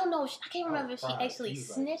snitched. I don't know. I can't remember if she actually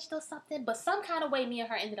snitched or something, but some kind of way me and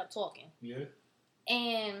her ended up talking. Yeah.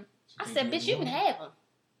 And I said, bitch, you can have him.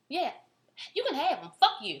 Yeah. You can have him.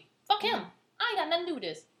 Fuck you. Fuck him. I ain't got nothing to do with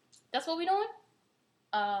this. That's what we doing?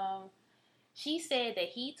 She said that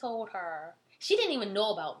he told her. She didn't even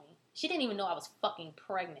know about me. She didn't even know I was fucking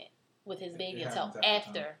pregnant with his baby until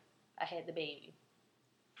after I had the baby.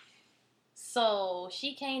 So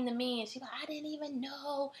she came to me and she was like, I didn't even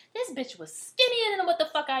know. This bitch was skinnier than what the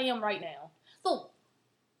fuck I am right now.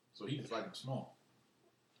 So he just like him small.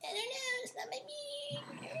 I don't know. It's not my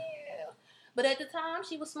me. But at the time,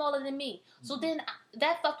 she was smaller than me. So then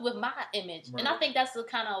that fucked with my image. Right. And I think that's the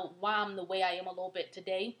kind of why I'm the way I am a little bit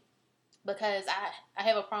today. Because I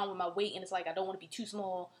have a problem with my weight. And it's like, I don't want to be too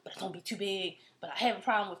small, but I don't be too big. But I have a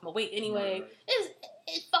problem with my weight anyway. Right.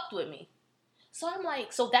 It fucked with me. So I'm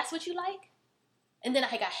like, so that's what you like? And then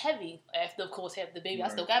I got heavy after, of course, having the baby.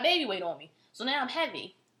 Right. I still got baby weight on me. So now I'm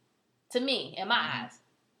heavy. To me, in my eyes.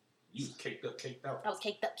 You was caked up, caked out. I was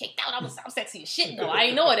caked up, caked out. I'm sexy as shit, though. I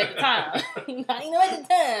ain't know it at the time. I ain't know at the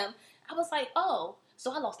time. I was like, oh.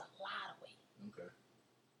 So I lost a lot of weight. Okay.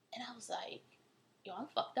 And I was like, yo, I'm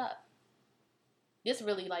fucked up. This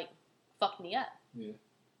really, like, fucked me up. Yeah.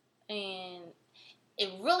 And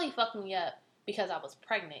it really fucked me up because I was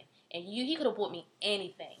pregnant. And he could have bought me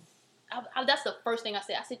anything. That's the first thing I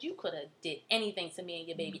said. I said, you could have did anything to me and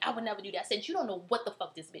your baby. I would never do that. I said, you don't know what the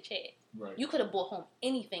fuck this bitch had. Right. You could have brought home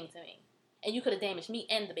anything to me. And you could have damaged me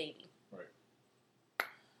and the baby. Right.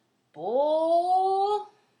 Boy.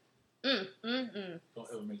 Don't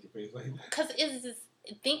ever make your face like that. Because it's just,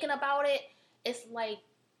 thinking about it, it's like,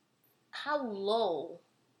 how low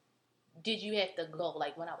did you have to go?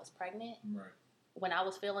 Like, when I was pregnant? Right. When I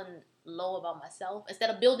was feeling low about myself, instead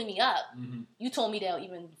of building me up, you told me that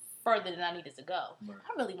even further than I needed to go. Right.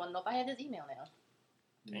 I really want to know if I have this email now.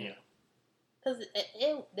 Damn. Because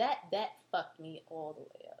that fucked me all the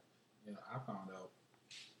way up. Yeah, I found out,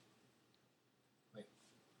 like,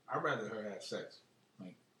 I'd rather her have sex,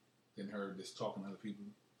 like, than her just talking to other people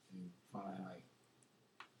and find, like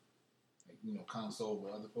you know, console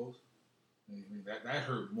with other folks. I mean, that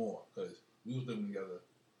hurt more because we was living together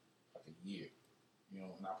like a year, you know,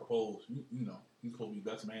 and I proposed, you know, he's supposed to be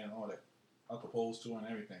best man and all that. I proposed to her and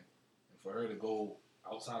everything. And for her to go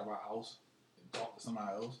outside of our house and talk to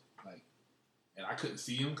somebody else, like, and I couldn't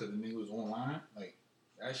see him because the nigga was online, like,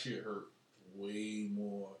 that shit hurt way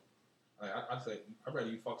more. Like, I'd say, I'd rather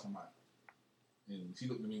you fuck somebody. And she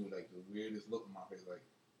looked at me with, like, the weirdest look on my face, like,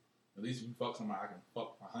 at least if you fuck somebody, I can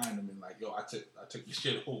fuck behind them and, like, yo, I took your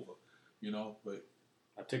shit over, you know, but.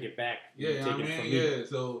 I took it back. Yeah, I mean, yeah,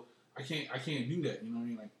 so I can't do that, you know what I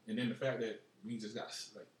mean? Like, and then the fact that we just got,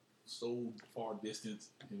 like, so far distance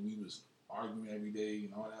and we was arguing every day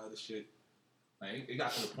and all that other shit. Like, it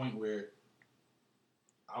got to the point where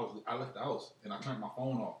I left the house and I turned my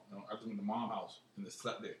phone off. You know, I went to mom's house and just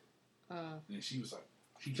slept there. And she was like,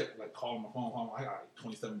 she kept like calling my phone. I got like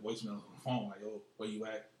 27 voicemails on the phone. Like, yo, where you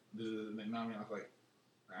at? You know what I mean? I was like,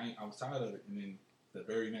 I was tired of it. And then the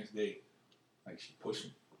very next day, like she pushed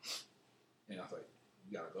me, and I was like,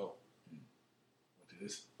 you gotta go. And went to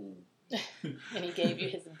this fool. And he gave you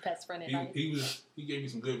his best friend advice. He gave me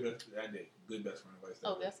some good best that day. Good best friend advice.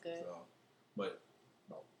 Oh, that's good. So, but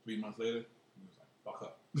about 3 months later, he was like, fuck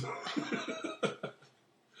up.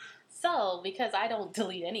 So, because I don't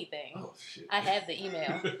delete anything, shit. I have the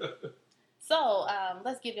email. So,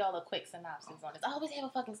 let's give y'all a quick synopsis on this. I always have a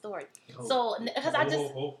fucking story. So, because I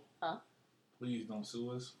just... Huh? Please don't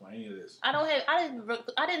sue us for any of this.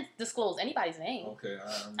 I didn't disclose anybody's name. Okay,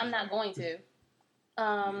 I'm not going to.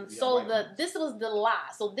 Yeah, This was the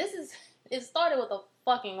lie. So it started with a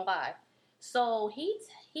fucking lie. So he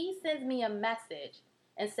sends me a message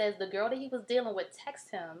and says the girl that he was dealing with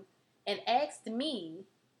texted him and asked me.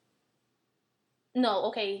 No,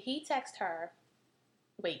 okay, he texted her.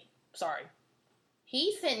 Wait, sorry.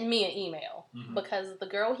 He sent me an email because the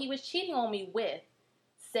girl he was cheating on me with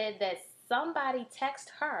said that somebody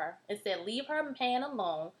texted her and said, leave her man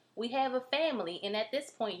alone. We have a family, and at this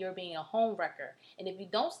point, you're being a homewrecker. And if you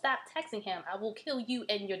don't stop texting him, I will kill you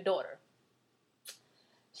and your daughter.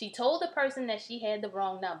 She told the person that she had the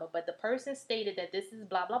wrong number, but the person stated that this is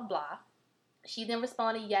blah, blah, blah. She then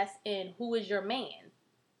responded, yes, and who is your man?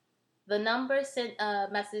 The number sent a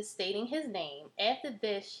message stating his name. After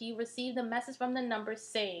this, she received a message from the number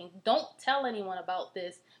saying, don't tell anyone about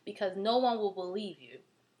this because no one will believe you.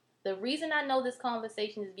 The reason I know this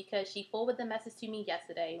conversation is because she forwarded the message to me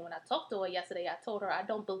yesterday. When I talked to her yesterday, I told her I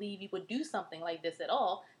don't believe you would do something like this at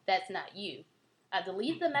all. That's not you. I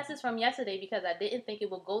deleted the message from yesterday because I didn't think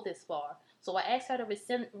it would go this far. So I asked her to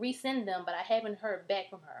resend them, but I haven't heard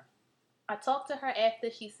back from her. I talked to her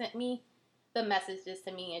after she sent me the messages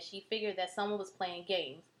to me, and she figured that someone was playing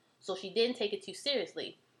games. So she didn't take it too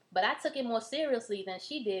seriously. But I took it more seriously than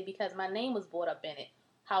she did because my name was brought up in it.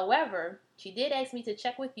 However, she did ask me to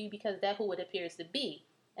check with you because that's who it appears to be.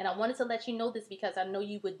 And I wanted to let you know this because I know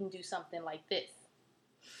you wouldn't do something like this.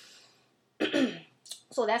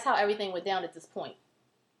 So that's how everything went down at this point.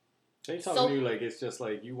 They talking to you like it's just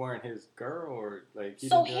like you weren't his girl or like...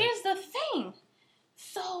 So here's the thing.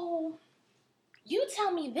 So you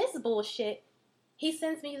tell me this bullshit. He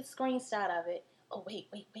sends me the screenshot of it. Oh, wait.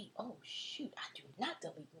 Oh, shoot. I do not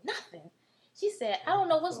delete nothing. She said, I don't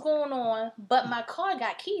know what's going on, but my car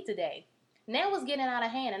got keyed today. Now it's getting out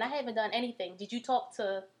of hand, and I haven't done anything. Did you talk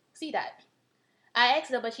to CDOT? I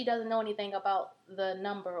asked her, but she doesn't know anything about the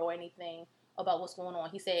number or anything about what's going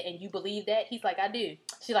on. He said, and you believe that? He's like, I do.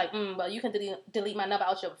 She's like, well, you can delete my number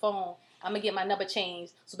out your phone. I'm going to get my number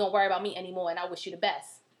changed, so don't worry about me anymore, and I wish you the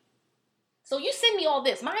best. So you send me all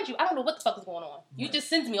this. Mind you, I don't know what the fuck is going on. You just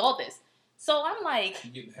sent me all this. So I'm like...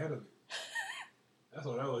 You're getting ahead of it. That's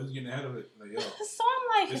what I was. He's getting ahead of it. Like, yo, so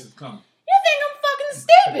I'm like... This is coming. You think I'm fucking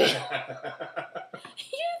stupid?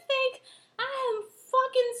 You think I am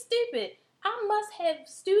fucking stupid? I must have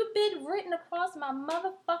stupid written across my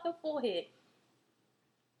motherfucking forehead.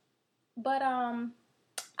 But,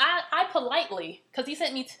 I politely, because he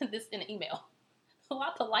sent me this in an email. So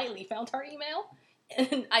I politely found her email,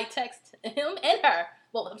 and I texted him and her.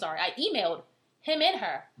 Well, I'm sorry, I emailed him and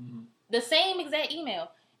her. Mm-hmm. The same exact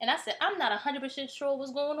email. And I said, I'm not 100% sure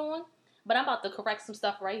what's going on, but I'm about to correct some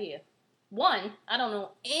stuff right here. One, I don't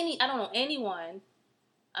know anyone.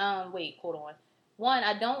 Wait, hold on. One,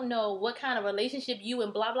 I don't know what kind of relationship you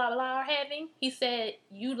and blah, blah, blah are having. He said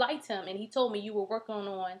you liked him, and he told me you were working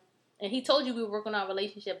on, and he told you we were working on our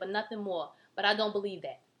relationship, but nothing more. But I don't believe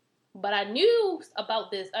that. But I knew about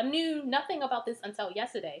this. I knew nothing about this until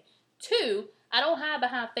yesterday. Two, I don't hide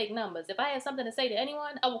behind fake numbers. If I have something to say to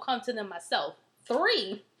anyone, I will come to them myself.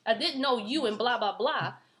 Three, I didn't know you and blah, blah,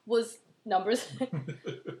 blah was numbers.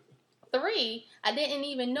 Three, I didn't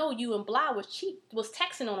even know you and blah was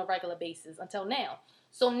texting on a regular basis until now.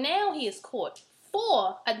 So now he is caught.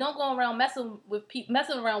 Four, I don't go around messing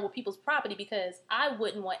around with people's property because I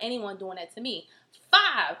wouldn't want anyone doing that to me.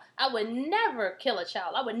 Five, I would never kill a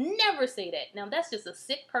child. I would never say that. Now, that's just a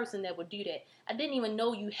sick person that would do that. I didn't even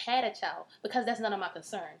know you had a child because that's none of my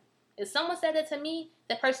concern. If someone said that to me,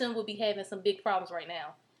 that person would be having some big problems right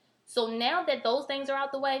now. So now that those things are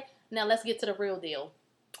out the way, now let's get to the real deal.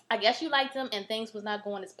 I guess you liked him and things was not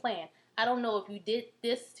going as planned. I don't know if you did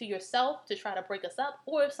this to yourself to try to break us up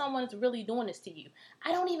or if someone's really doing this to you.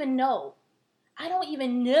 I don't even know. I don't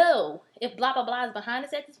even know if blah, blah, blah is behind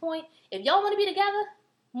us at this point. If y'all want to be together,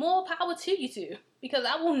 more power to you two. Because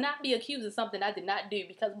I will not be accused of something I did not do.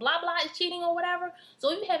 Because blah, blah is cheating or whatever.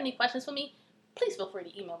 So if you have any questions for me, please feel free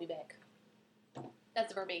to email me back.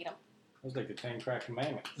 That's verbatim. That's like the 10 crack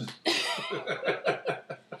commandments.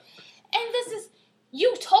 And this is,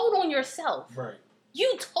 you told on yourself. Right.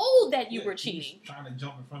 You told that you were cheating. Trying to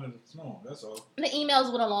jump in front of the storm, that's all. The emails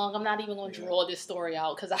went along. I'm not even going to draw this story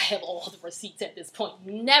out because I have all the receipts at this point.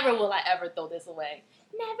 Never will I ever throw this away.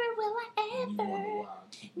 Never will I ever. You wonder why I'm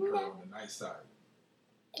keeping her on the nice side.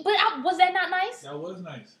 But was that not nice? That was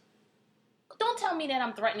nice. Don't tell me that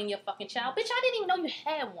I'm threatening your fucking child. Bitch, I didn't even know you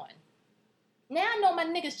had one. Now I know my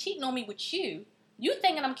niggas cheating on me with you. You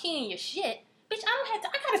thinking I'm keying your shit. Bitch,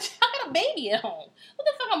 I got a baby at home. What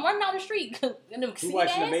the fuck? I'm running down the street in the You ski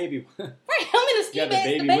watching bags? the baby? Right, I'm in the ski You got the bags.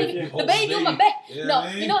 baby The with baby, you? the baby on my back. Yeah, No,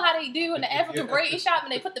 man. you know how they do in the African braid shop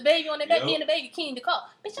and they put the baby on their back, me and the baby keying the car.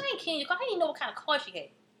 Bitch, I ain't keying your car. I didn't know what kind of car she had.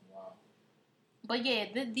 Wow. But yeah,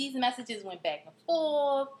 these messages went back and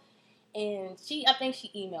forth, and I think she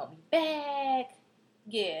emailed me back.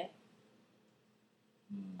 Yeah.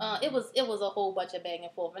 It was a whole bunch of back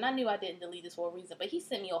and forth, and I knew I didn't delete this for a reason. But he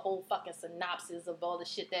sent me a whole fucking synopsis of all the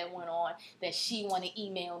shit that went on. That she wanted to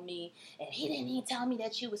email me, and he didn't even tell me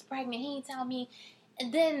that she was pregnant. He didn't tell me,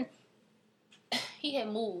 and then he had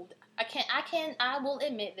moved. I will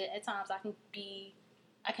admit that at times I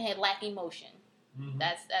can have lack emotion.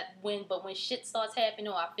 Mm-hmm. But when shit starts happening,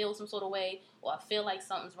 or I feel some sort of way, or I feel like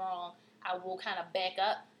something's wrong, I will kind of back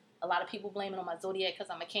up. A lot of people blame it on my zodiac because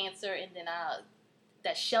I'm a Cancer, and then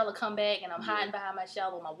that shell will come back, and I'm hiding behind my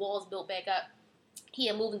shell, or my walls built back up. He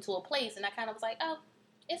had moved into a place, and I kind of was like, oh,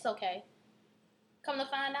 it's okay. Come to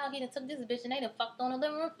find out, he done took this bitch, and they done fucked on the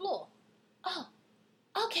living room floor. Oh,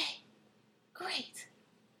 okay, great.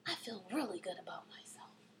 I feel really good about myself.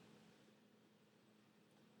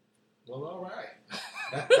 Well, all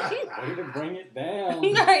right. Way to bring it down.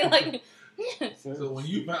 Right, like. So when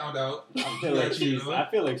you found out, I feel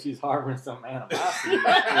like she's harboring some animosity.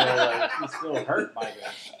 I feel like she's still hurt by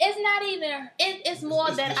that. It's not even. It's more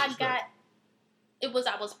that I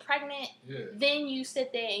was pregnant. Yeah. Then you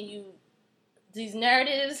sit there and these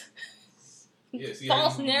narratives, Yeah, see,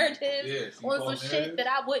 false narratives yeah, on some shit that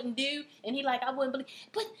I wouldn't do, and he like I wouldn't believe.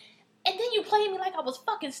 But and then you play me like I was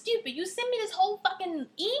fucking stupid. You sent me this whole fucking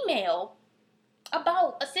email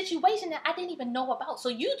about a situation that I didn't even know about. So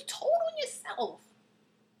you told on yourself.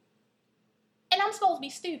 And I'm supposed to be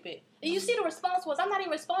stupid. And you see the response was, I'm not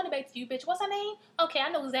even responding back to you, bitch. What's her name? Okay, I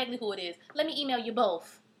know exactly who it is. Let me email you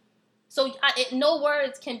both. So no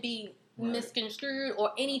words can be misconstrued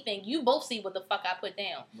or anything. You both see what the fuck I put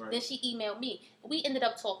down. Right. Then she emailed me. We ended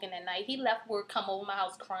up talking that night. He left work, come over my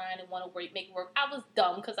house crying and want to make work. I was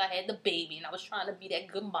dumb because I had the baby and I was trying to be that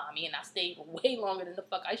good mommy and I stayed way longer than the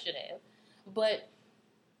fuck I should have. But,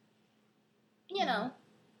 you know,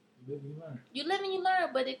 you live and you learn,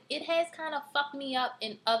 but it has kind of fucked me up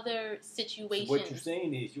in other situations. So what you're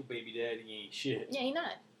saying is your baby daddy ain't shit. Yeah, he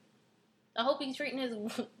not. I hope he's treating his...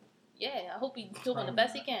 Yeah, I hope he's doing the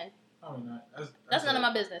best he can. Probably not. That's none of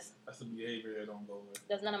my business. That's the behavior that don't go with.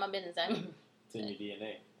 That's none of my business. It's in your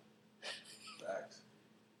DNA. Facts.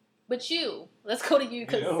 But you, let's go to you.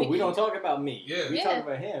 Cause we don't talk about me. Yeah. We talk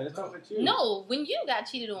about him. Let's talk about you. No, when you got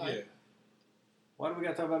cheated on. Yeah. Why do we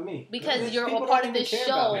got to talk about me? Because you're a part of this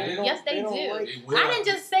show. Yes, they do. I didn't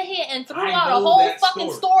just sit here and throw out a whole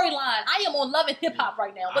fucking storyline. I am on Love and Hip Hop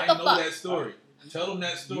right now. What the fuck? I know that story. Tell them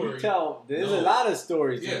that story. There's a lot of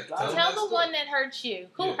stories. Yeah, tell the one that hurt you.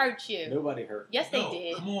 Who hurt you? Nobody hurt. Yes, they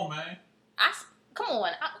did. Come on, man. Come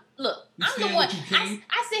on. Look, you I'm the one.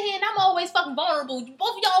 I sit here and I'm always fucking vulnerable.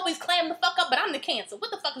 Both of y'all always clam the fuck up, but I'm the Cancer.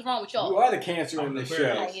 What the fuck is wrong with y'all? You are the Cancer in this show.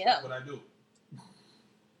 That's what I do.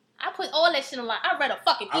 I put all that shit online. I read a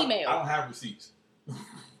fucking email. I don't have receipts.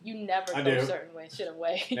 You never throw certain shit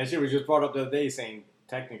away. That shit was just brought up the other day saying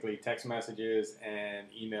technically text messages and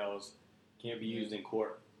emails can't be used in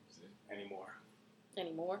court anymore. Yeah,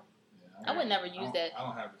 I would never use that. I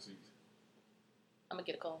don't have receipts. I'm going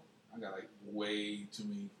to get a call. I got like way too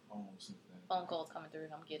many phones since then. Phone calls coming through.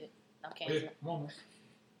 I'm get it. I'm Cancer. Yeah, come on,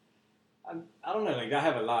 man. I don't know. Like I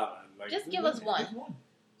have a lot. Just give us one.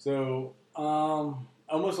 So,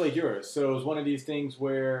 almost like yours. So it's one of these things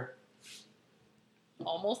where...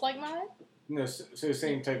 Almost like mine? No, so the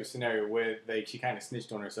same type of scenario where like she kind of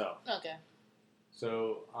snitched on herself. Okay.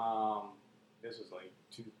 So, this was like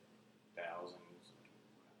 2000.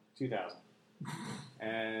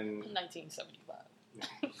 And... 1975.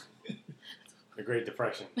 The Great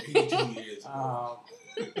Depression. 82 years ago.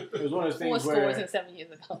 It was one of those things 4 where... 4 and 7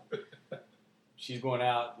 years ago. She's going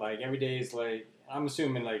out, like, every day is like... I'm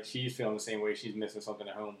assuming, like, she's feeling the same way. She's missing something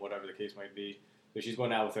at home, whatever the case might be. So she's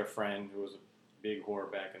going out with her friend, who was a big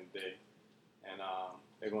whore back in the day. And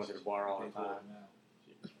they're going to the bar all the time.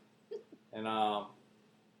 And,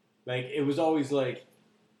 like, it was always like,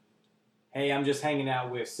 hey, I'm just hanging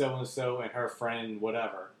out with so-and-so and her friend,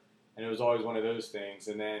 whatever. And it was always one of those things.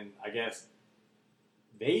 And then, I guess,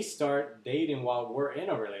 they start dating while we're in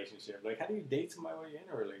a relationship. Like, how do you date somebody while you're in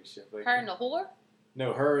a relationship? Like, her and the whore?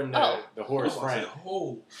 No, her and the whore's friend.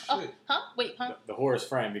 Huh? Wait, huh? The whore's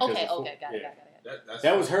friend. Because okay, got it.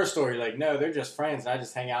 That was her story. Like, no, they're just friends. And I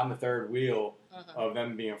just hang out. I'm the third wheel of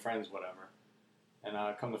them being friends, whatever. And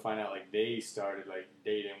I come to find out, like, they started, like,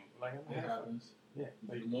 dating. Like, it happens. Yeah.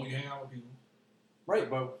 Like, the more you hang out with people. Right,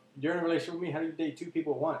 but you're in a relationship with me. How do you date two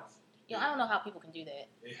people at once? I don't know how people can do that.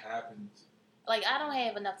 It happens. Like, I don't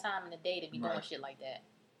have enough time in the day to be doing Right. shit like that.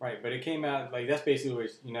 Right, but it came out, like, that's basically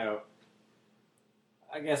what, you know,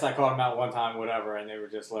 I guess I called them out one time, whatever, and they were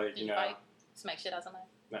just like, Did you you know, fight? Smack shit out somebody?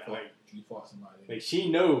 like, You fought somebody. like,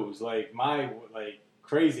 she knows, like, my, like,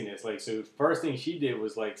 craziness. Like, so first thing she did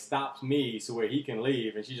was, like, stops me so where he can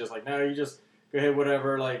leave, and she's just like, no, you just go ahead,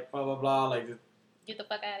 whatever, like, blah, blah, blah, like, just, Get the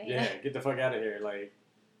fuck out of here. yeah, get the fuck out of here. Like,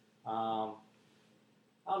 I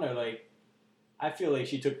don't know, like, I feel like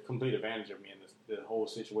she took complete advantage of me in the whole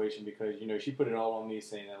situation because, you know, she put it all on me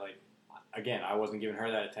saying that, like, again, I wasn't giving her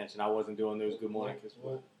that attention. I wasn't doing those good morning kisses.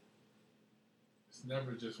 Well, it's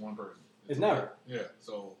never just one person. It's never. Yeah.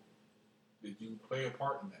 So, did you play a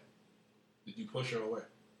part in that? Did you push her away?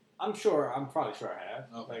 I'm probably sure I have.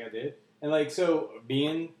 Okay. Like I did. And like, so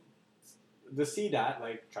being the C-Dot,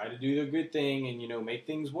 like try to do the good thing and, you know, make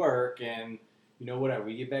things work and, you know, whatever.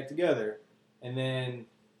 We get back together and then,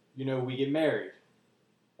 you know, we get married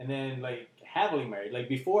and then like happily married. Like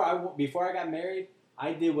before I got married,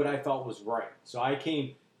 I did what I thought was right. So I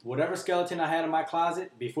came, whatever skeleton I had in my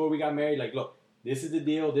closet before we got married, like, look, this is the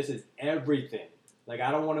deal. This is everything. Like,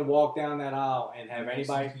 I don't want to walk down that aisle and have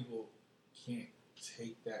anybody. Some people can't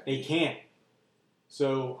take that. They can't.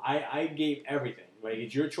 So I gave everything. Like,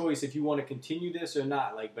 it's your choice if you want to continue this or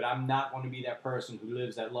not. Like, but I'm not going to be that person who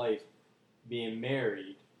lives that life being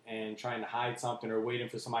married and trying to hide something or waiting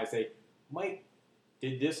for somebody to say, Mike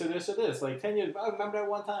did this or this or this. Like 10 years. I remember that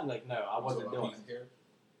one time. Like, no, I wasn't doing it.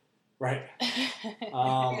 Right.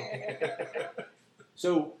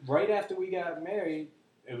 So right after we got married,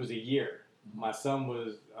 it was a year. My son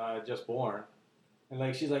was just born. And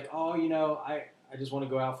like she's like, oh, you know, I just want to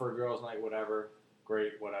go out for a girls' night, whatever.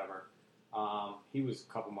 Great, whatever. He was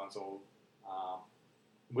a couple months old.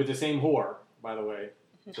 With the same whore, by the way.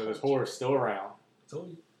 So this whore is still around. I told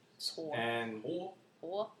you. Whore. And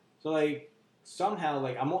Whore. so like somehow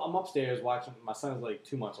like I'm upstairs watching. My son's like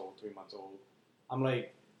 2 months old, 3 months old. I'm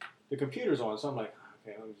like, the computer's on, so I'm like,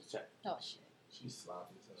 okay, let me just check. Oh shit. She's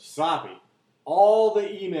sloppy as hell. Sloppy. All the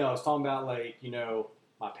emails talking about like, you know,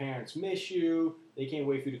 my parents miss you. They can't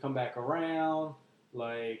wait for you to come back around.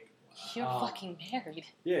 Like, You're fucking married.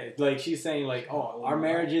 yeah, like she's saying like, oh, our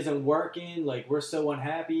marriage isn't working. Like, we're so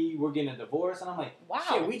unhappy. We're getting a divorce. And I'm like, Wow.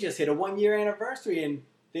 shit, we just hit a 1 year anniversary and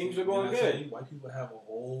things were going good. White people have a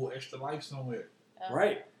whole extra life somewhere.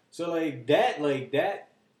 Right. So like that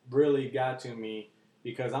really got to me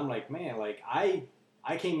because I'm like, man, like I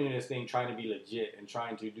came into this thing trying to be legit and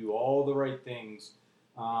trying to do all the right things.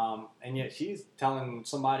 And yet she's telling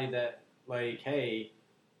somebody that like, hey,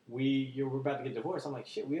 we're about to get divorced. I'm like,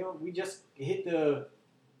 shit, we just hit the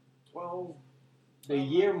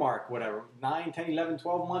year mark, whatever, 9, 10, 11,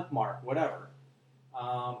 12 month mark, whatever.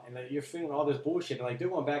 And like, you're feeling all this bullshit. And like they're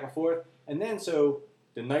going back and forth. And then so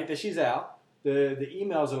the night that she's out, the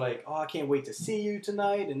emails are like, oh, I can't wait to see you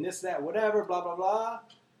tonight and this, that, whatever, blah, blah, blah.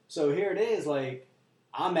 So here it is, like,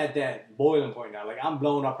 I'm at that boiling point now. Like, I'm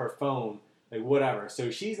blowing up her phone, like, whatever.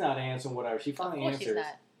 So she's not answering, whatever. She finally answers. She's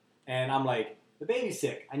not. And I'm like, the baby's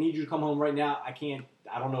sick. I need you to come home right now.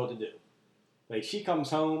 I don't know what to do. Like, she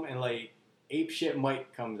comes home and, like, ape shit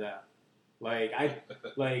Mike comes out. Like, I,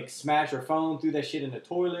 like, smash her phone, threw that shit in the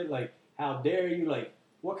toilet. Like, how dare you? Like,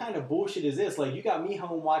 what kind of bullshit is this? Like, you got me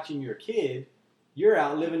home watching your kid. You're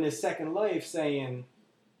out living this second life saying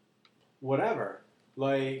whatever.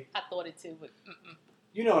 Like, I thought it too, but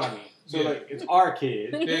you know what I mean. So, Yeah. like, it's our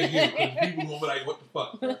kid. Thank you, 'cause people gonna be like, what the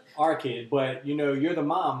fuck? Our kid. But, you know, you're the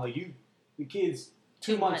mom. Like, the kid's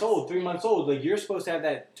 2 months old, 3 months old. Like, you're supposed to have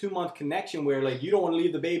that 2 month connection where, like, you don't want to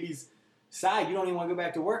leave the baby's side. You don't even want to go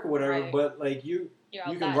back to work or whatever. Right. But, like, you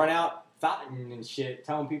can run out thoughting and shit,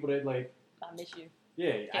 telling people that, like, I miss you.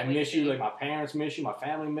 yeah, I miss you. Like, my parents miss you. My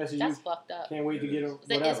family misses you. That's fucked up. Can't wait to get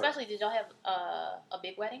whatever. Especially, did y'all have a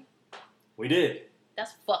big wedding? We did.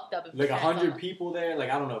 That's fucked up. Like 100 people there. Like,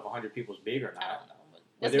 I don't know if 100 people is big or I not. don't know. But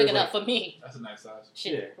that's there big was, enough like, for me. That's a nice size.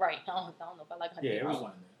 Shit, Yeah. right. I don't know if I like 100 Yeah, it people. was I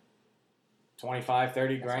went in there. 25,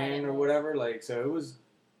 30 That's grand right. or whatever. Like, so it was,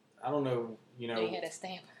 I don't know, you They know, had a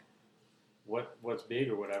stamp. what's big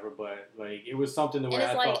or whatever, but, like, it was something to And where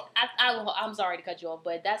it's I like, thought, I'm sorry to cut you off,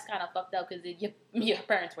 but that's kind of fucked up because your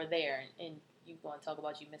parents were there and you going to talk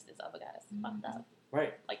about you missed this other guy. That's fucked up.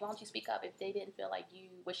 right, Like, why don't you speak up if they didn't feel like you,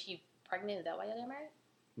 was she pregnant? Is that why y'all got married?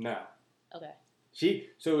 no. Okay.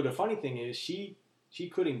 So the funny thing is, she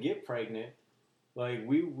couldn't get pregnant. Like,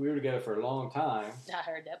 we were together for a long time, I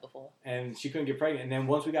heard that before. and she couldn't get pregnant. And then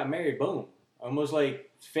once we got married, boom. Almost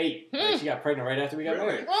like fate. Like, she got pregnant right after we got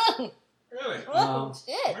Really? married. Really? Um,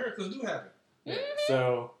 Shit. Miracles do happen. Yeah,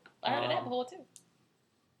 so, I heard of that before, too.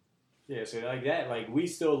 yeah, so like that, like, we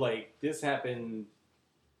still, like, this happened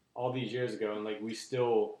all these years ago, and like we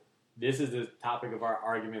still, this is the topic of our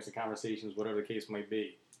arguments and conversations, whatever the case might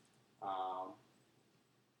be.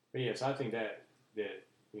 But yeah, so I think that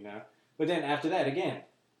you know, but then after that, again,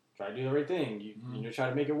 try to do the right thing. You know, try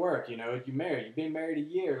to make it work. You know, you've been married a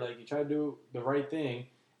year, like you try to do the right thing,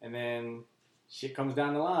 and then shit comes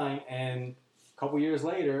down the line, and a couple years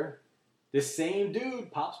later, this same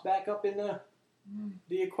dude pops back up in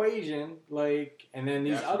the equation, like, and then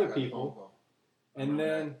these other people, and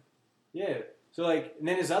then so like, and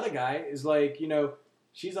then this other guy is like, you know,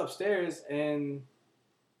 she's upstairs and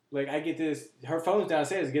like I get this, her phone's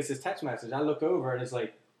downstairs, it gets this text message. I look over and it's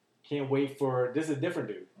like, can't wait for, this is a different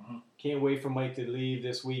dude. Can't wait for Mike to leave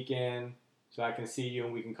this weekend so I can see you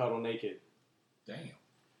and we can cuddle naked. Damn. And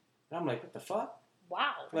I'm like, what the fuck?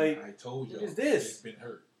 Wow. Like, I told you. What is this? It's been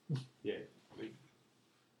hurt. Yeah.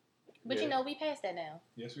 But you know, we passed that now.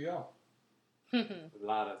 Yes, we are. A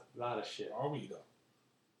lot of shit. Are we though?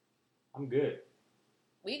 I'm good.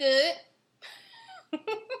 We good.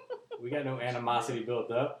 We got no animosity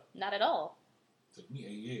built up. Not at all. Took me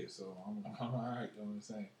 8 years, so I'm all right. You know what I'm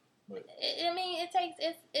saying? But I mean, it takes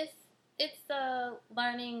it's a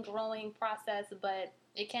learning, growing process, but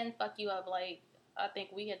it can fuck you up. Like I think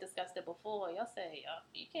we had discussed it before. Y'all say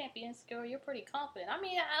you can't be insecure. You're pretty confident. I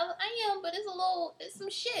mean, I am, but it's some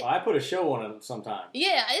shit. Well, I put a show on it sometimes.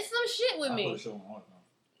 Yeah, it's some shit with I me. put a show on all the time.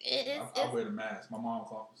 I wear the mask. My mom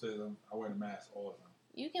says I wear the mask all the time.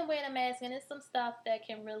 You can wear the mask, and it's some stuff that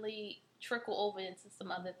can really trickle over into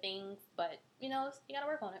some other things. But you know, you gotta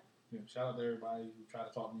work on it. Yeah, shout out to everybody who tried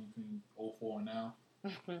to talk to me between 04 and now.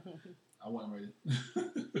 I wasn't ready.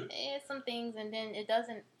 It's some things, and then it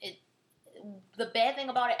doesn't. The bad thing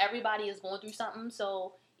about it, everybody is going through something.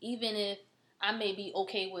 So even if I may be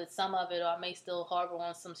okay with some of it, or I may still harbor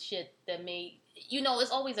on some shit that may, you know,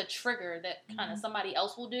 it's always a trigger that kind of somebody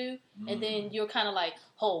else will do, and then you're kind of like,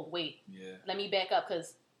 oh wait, let me back up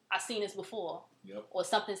because I've seen this before, or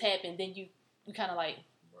something's happened. Then you kind of like,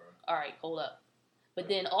 all right, hold up. But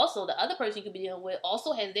then also the other person you could be dealing with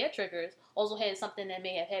also has their triggers, also has something that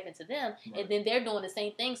may have happened to them, and then they're doing the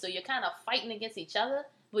same thing. So you're kind of fighting against each other,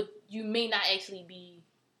 but you may not actually be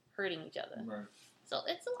hurting each other. Right. So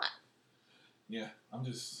it's a lot. Yeah, I'm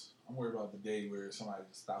worried about the day where somebody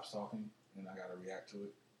just stops talking and I gotta react to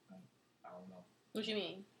it. Like, I don't know. What you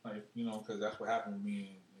mean? Like, you know, because that's what happened with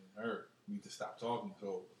me and her. We just stopped talking.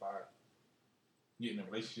 So if I get in a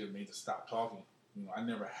relationship and they just stop talking, you know, I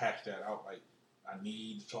never hashed that out. Like, I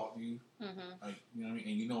need to talk to you. Like, you know what I mean?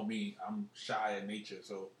 And you know me, I'm shy in nature,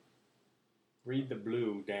 so. Read the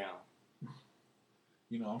blue down.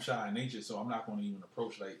 You know, I'm shy in nature, so I'm not going to even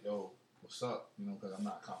approach like, yo, what's up? You know, because I'm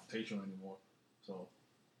not confrontational anymore. So,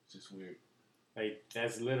 it's just weird. Like,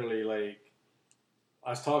 that's literally like,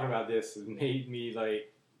 us talking about this has made me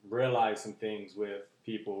like realize some things with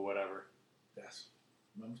people or whatever.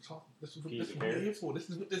 I'm talking. This is what we're here for. This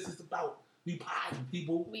is what this is about. We pie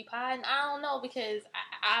people. We pie. I don't know because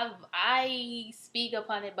I speak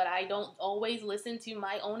upon it, but I don't always listen to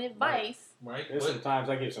my own advice. Right. There's sometimes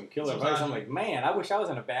I give some killer advice. I'm like, man, I wish I was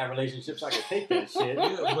in a bad relationship so I could take that shit.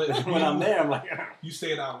 Yeah, but when I'm there, I'm like, you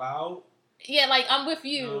say it out loud. Yeah, like I'm with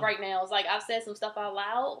you right now. It's like I've said some stuff out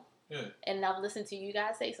loud. Yeah. And I've listened to you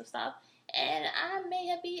guys say some stuff, and I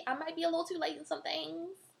might be a little too late in some things.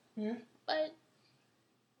 Yeah. But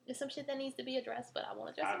there's some shit that needs to be addressed, but I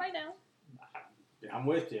won't address it right now. I'm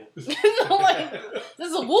with you. Like, this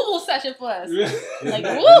is a woo-woo session for us. Like,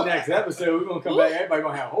 the woo! next episode, we're gonna come back. Everybody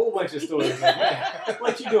gonna have a whole bunch of stories. Like, man,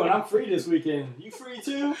 what you doing? I'm free this weekend. You free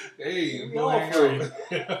too? Hey, we all free.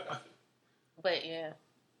 But yeah,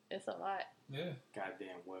 it's a lot. Yeah.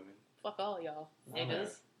 Goddamn women. Fuck all y'all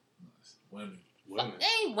niggas. Women.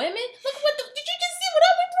 Ain't women. Look what did you just see what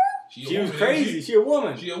I went through? She was crazy. She a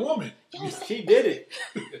woman. She a woman. She did it.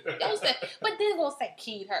 Y'all said, but then gonna say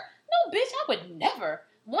keyed her. No, bitch, I would never.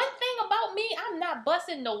 One thing about me, I'm not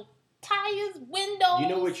busting no tires, windows. You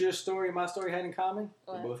know what your story and my story had in common?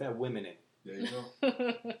 What? We both had women in. There you go.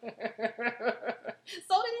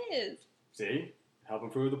 So it is. See?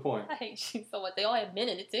 Helping prove the point. I hate you so much. They all had men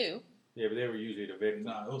in it too. Yeah, but they were usually the victim.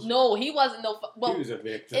 No, he wasn't no. Well, he was a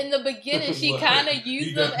victim. In the beginning, she kind of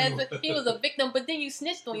used him as he was a victim, but then you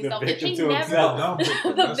snitched on yourself. The victim if he to never, himself.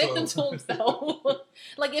 the victim to himself.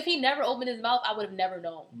 Like if he never opened his mouth, I would have never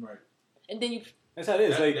known. Right. And then you. That's how it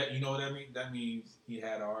is. You know what that means? That means he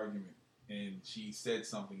had an argument, and she said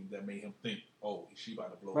something that made him think, "Oh, she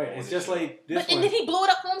about to blow." Right. It's just like this. And then he blew it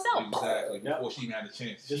up for himself. Exactly. Before she even had a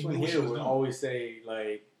chance. This one here would always say,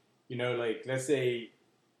 like, you know, like let's say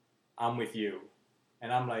I'm with you.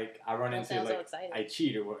 And I'm like, I run into like, I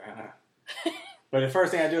cheat or whatever. But the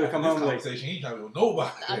first thing I do is come this home like, conversation, he ain't trying to with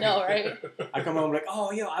nobody. I know, right? I come home like,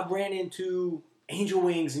 oh, yo, I ran into Angel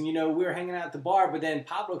Wings, and we were hanging out at the bar, but then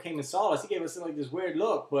Pablo came and saw us. He gave us like this weird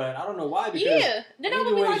look, but I don't know why, because Yeah. Then Angel I would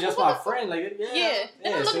be Wings like, is just what my the fuck? friend. Like, Yeah.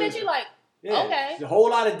 Then I'm looking at you like, yeah, okay. a whole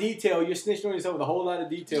lot of detail. You're snitching on yourself with a whole lot of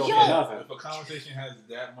detail Yo. for nothing. If a conversation has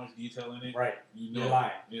that much detail in it, Right. you know. You're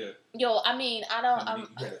lying. Yeah. Yo, I mean, I don't. You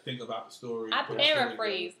gotta think about the story. I put the story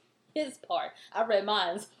paraphrase his part. I read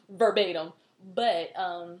mine's verbatim, but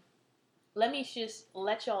let me just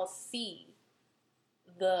let y'all see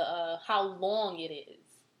the how long it is.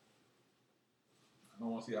 I don't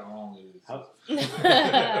want to see how long it is.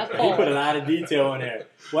 He put a lot of detail in there.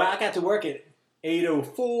 Well, I got to work at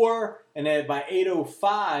 8:04, and then by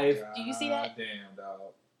 8:05. Do you see that? Damn,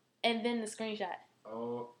 dog. And then the screenshot.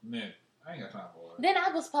 Oh, man. I ain't got time for it. Then I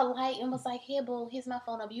was polite and was like, "Here, boo, here's my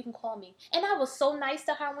phone number. You can call me." And I was so nice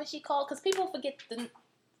to her when she called, because people forget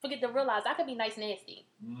to realize I could be nice nasty,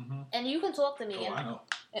 and you can talk to me. Oh, I know.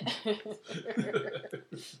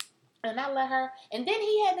 And I let her. And then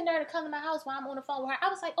he had the nerve to come to my house while I'm on the phone with her. I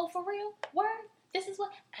was like, "Oh, for real? Word? This is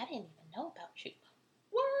what I didn't even know about you."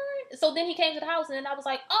 Word. So then he came to the house, and then I was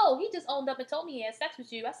like, "Oh, he just owned up and told me he had sex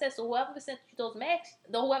with you." I said, "So whoever sent you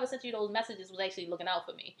those messages was actually looking out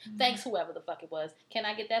for me. Thanks, whoever the fuck it was. Can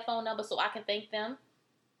I get that phone number so I can thank them?"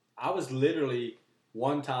 I was literally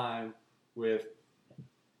one time with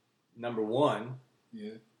number one.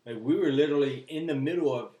 Yeah. Like, we were literally in the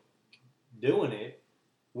middle of doing it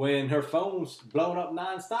when her phone's blowing up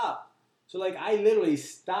nonstop. So, like, I literally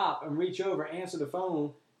stop and reach over, answer the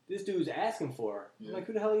phone. This dude's asking for her. Yeah. I'm like,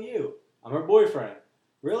 who the hell are you? I'm her boyfriend.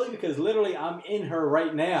 Really? Because literally, I'm in her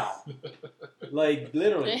right now. Like,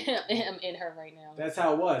 literally. I'm in her right now. That's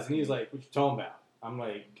how it was. And he was like, what you talking about? I'm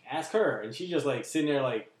like, ask her. And she's just, like, sitting there,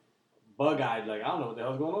 like, bug-eyed, like, I don't know what the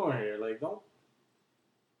hell's going on here. Like, don't.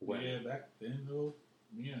 When? Yeah, back then, though,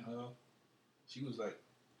 me and her, she was like,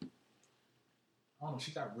 I don't know,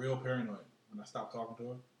 she got real paranoid when I stopped talking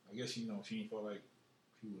to her. I guess, she didn't feel like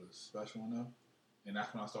she was special enough. And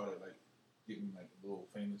that's when I started, like, getting, like, a little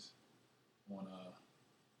famous on,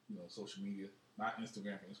 social media. Not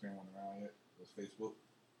Instagram, because Instagram wasn't around yet. It was Facebook.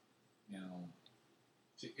 And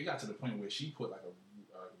it got to the point where she put, like,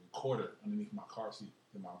 a recorder underneath my car seat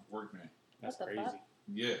in my work van. That's What the crazy. fuck?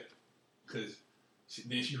 Yeah. Because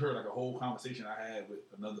then she heard, like, a whole conversation I had with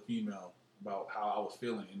another female about how I was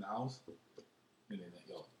feeling in the house. And then,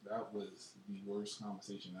 that was the worst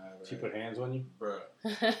conversation I ever had. She put hands on you? Bruh.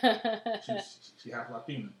 She half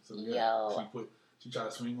Latina. So, she tried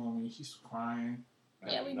to swing on me. She's crying.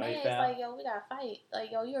 Like, Yeah, we Knife mad. It's out. like, yo, we gotta fight.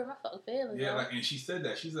 Like, yo, you hurt my fucking feelings. yeah, yo. like, and she said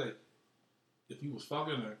that. She's like, if you was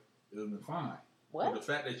fucking her, it would have been fine. What? But the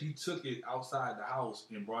fact that you took it outside the house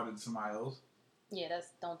and brought it to somebody else, Yeah,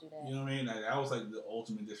 don't do that. you know what I mean? Like, that was like the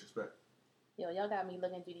ultimate disrespect. Yo, y'all got me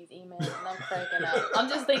looking through these emails and I'm cracking up. I'm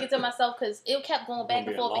just thinking to myself, because it kept going back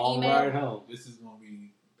and forth with Ride email. home. This is going to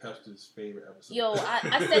be Pepster's favorite episode. Yo,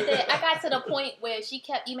 I said that. I got to the point where she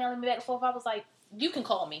kept emailing me back and forth. I was like, you can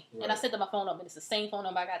call me. Right. And I sent her my phone number. And it's the same phone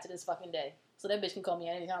number I got to this fucking day. So that bitch can call me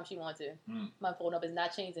at any time she wants to. My phone number is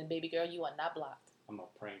not changing, baby girl. You are not blocked. I'm going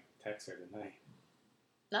to prank text her tonight.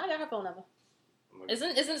 No, I got her phone number.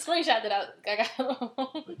 Isn't the screenshot that I got?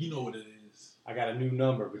 But you know what it is. I got a new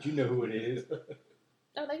number, but you know who it is.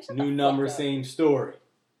 I was like, shut New the number, fuck up. same story.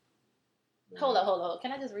 Hold up.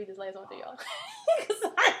 Can I just read this last one to y'all? Because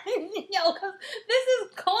this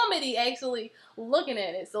is comedy, actually, looking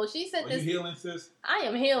at it. So she said Are this. you healing, sis? I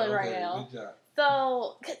am healing Okay, right now. Good job.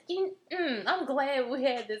 So, I'm glad we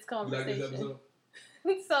had this You like this conversation. episode?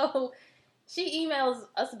 So, she emails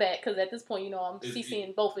us back, because at this point, I'm Is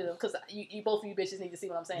CCing both of them, because both of you bitches need to see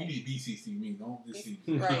what I'm saying. You need BCC me, don't just see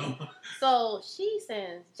me. Right. So she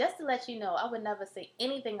sends, just to let you know, I would never say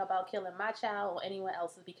anything about killing my child or anyone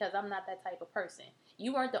else's, because I'm not that type of person.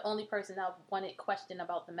 You weren't the only person I wanted question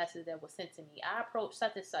about the message that was sent to me. I approached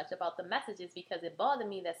such and such about the messages because it bothered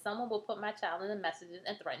me that someone would put my child in the messages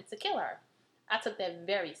and threaten to kill her. I took that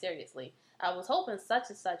very seriously. I was hoping such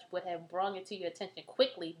and such would have brought it to your attention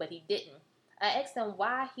quickly, but he didn't. I asked him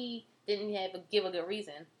why he didn't give a good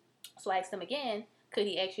reason. So I asked him again, could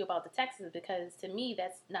he ask you about the texts? Because to me,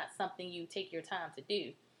 that's not something you take your time to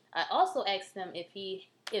do. I also asked him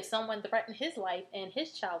if someone threatened his life and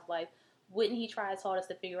his child's life, wouldn't he try his hardest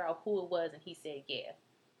to figure out who it was? And he said, yeah.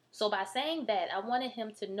 So by saying that, I wanted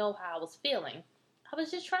him to know how I was feeling. I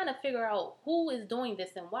was just trying to figure out who is doing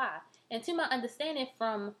this and why. And to my understanding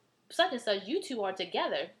from such and such, you two are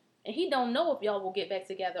together. And he don't know if y'all will get back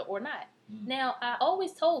together or not. Now, I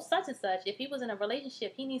always told such and such, if he was in a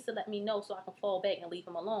relationship, he needs to let me know so I can fall back and leave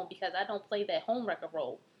him alone, because I don't play that homewrecker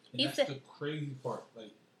role. And that's the crazy part.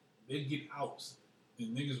 Like, they get outs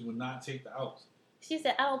And niggas would not take the outs. She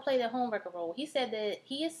said, I don't play that homewrecker role. He said that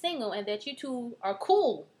he is single and that you two are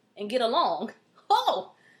cool and get along.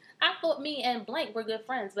 Oh, I thought me and Blank were good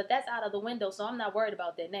friends, but that's out of the window, so I'm not worried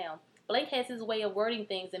about that now. Blank has his way of wording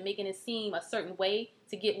things and making it seem a certain way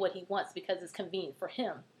to get what he wants because it's convenient for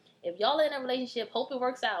him. If y'all are in a relationship, hope it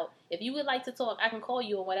works out. If you would like to talk, I can call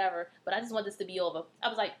you or whatever, but I just want this to be over. I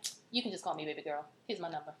was like, you can just call me baby girl. Here's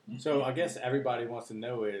my number. So I guess everybody wants to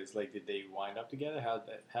know is, like, did they wind up together?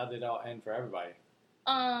 How did it all end for everybody?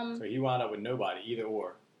 So he wound up with nobody, either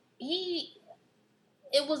or.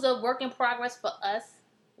 It was a work in progress for us.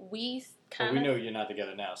 We know you're not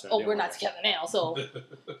together now. So we're not together now. So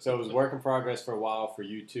so it was work in progress for a while for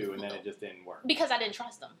you too, and then it just didn't work. Because I didn't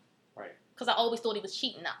trust him. Right. Because I always thought he was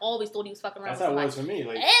cheating. I always thought he was fucking around That's with how it somebody. was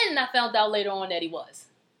for me. Like, And I found out later on that he was.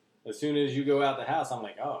 As soon as you go out the house, I'm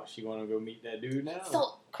like, oh, she want to go meet that dude now?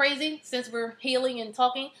 So crazy, since we're healing and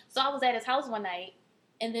talking. So I was at his house one night,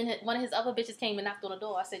 and then one of his other bitches came and knocked on the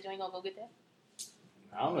door. I said, you ain't gonna go get that?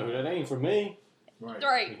 I don't know who that ain't for me.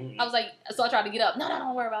 Right. I was like, so I tried to get up. No,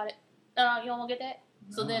 don't worry about it. No, you don't want to get that?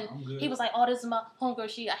 So then he was like, oh, this is my homegirl.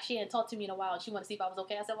 She hadn't talked to me in a while. She wanted to see if I was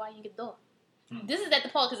okay. I said, why you didn't get the door? This is at the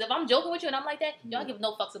part, because if I'm joking with you and I'm like that, y'all give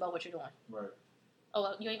no fucks about what you're doing. Right.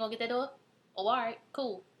 Oh, you ain't gonna get that door? Oh, all right,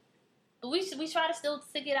 cool. But we try to still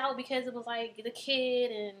stick it out because it was like the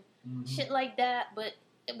kid and shit like that, but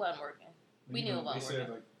it wasn't working. We knew it wasn't working. They said,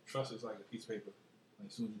 like, trust is like a piece of paper. Like,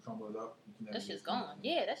 as soon as you crumble it up, you can never that shit's gone.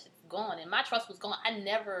 Yeah, that shit's gone. And my trust was gone. I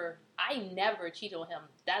never cheated on him.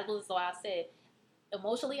 That was why I said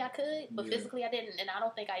emotionally I could, but physically I didn't. And I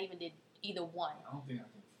don't think I even did either one. I don't think I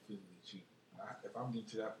can physically cheat. If I'm getting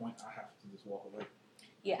to that point, I have to just walk away.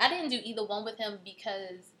 Yeah, I didn't do either one with him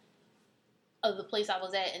because of the place I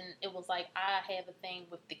was at, and it was like I have a thing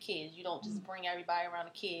with the kids. You don't just bring everybody around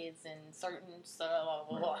the kids and certain stuff.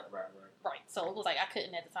 Right. So it was like I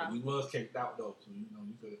couldn't at the time. But we was kicked out though, so you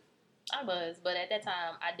could. I was, but at that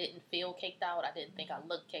time I didn't feel kicked out. I didn't think I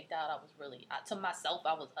looked kicked out. I was really to myself.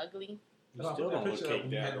 I was ugly. You still don't look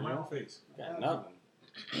kicked out. You know? Face. Got nothing.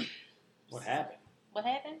 What happened? What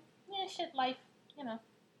happened? Yeah, shit, life. You know.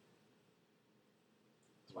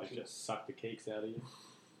 Life just sucked the cakes out of you.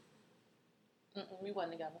 We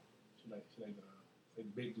wasn't together. She like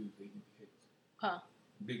big dudes they eat the cakes. Huh?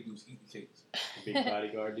 Big dudes eat the cakes. Big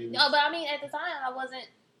bodyguard dudes. No, but I mean, at the time, I wasn't.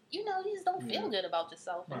 You know, you just don't feel good about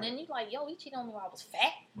yourself, and then you like, yo, you cheated on me while I was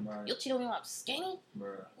fat. Right. You cheated on me while I was skinny.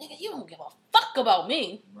 Right. Nigga, you don't give a fuck about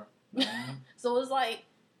me. Right. So it's like,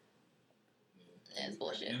 that's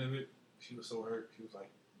bullshit. At the end of it, she was so hurt. She was like,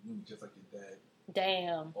 "You just like your dad."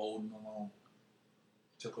 Damn. Old and alone.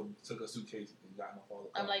 Took a suitcase and got my father.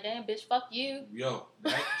 I'm like, damn, bitch, fuck you. Yo,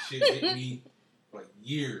 that shit hit me for like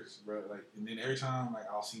years, bro. Like, and then every time like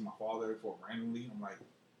I'll see my father for randomly, I'm like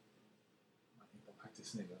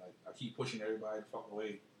this nigga. Like, I keep pushing everybody the fuck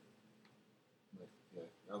away. Like, yeah,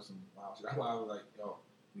 that was some wild shit. That's why I was like, yo,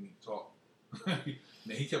 we need to talk.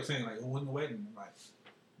 Then he kept saying like, oh, when the wedding? I'm like,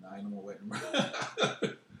 nah, ain't no more wedding, bro.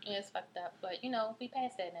 Yeah, it's fucked up, but you know, we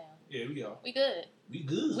past that now. Yeah, we are. We good. We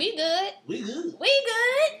good. We good. We good. We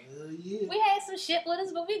good. Yeah. We had some shit with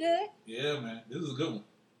us, but we good. Yeah, man. This is a good one.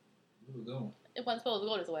 This is a good one. It wasn't supposed to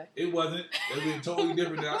go this way. It wasn't. It would been totally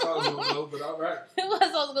different than I thought it was going to go, but all right. It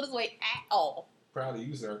wasn't supposed to go this way at all. Proud of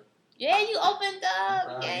you, sir. Yeah, you opened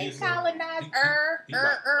up. Yeah, you colonized.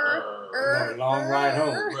 Long ride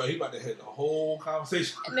home. Bro, he about to hit the whole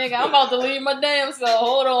conversation. Nigga, I'm about to leave my damn self.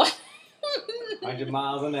 Hold on. 100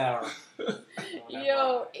 miles an hour.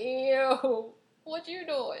 Yo, ew. What you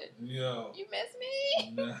doing? Yo. You miss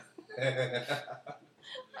me? Nah. I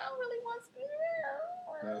really want to be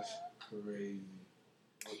there. That's crazy.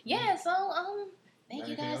 Yeah, so thank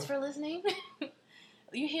you guys for listening.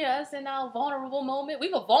 You hear us in our vulnerable moment.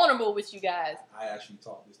 We were vulnerable with you guys. I actually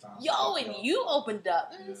talked this time. Yo, and you opened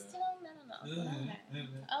up. Yeah. No.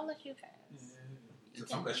 I'll let you pass. Yeah.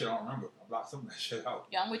 Some of that shit I don't remember. I blocked some of that shit out.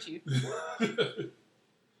 Yeah, I'm with you. He's fucked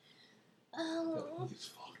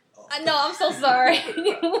up. I know, I'm so sorry.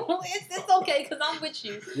 it's okay, because I'm with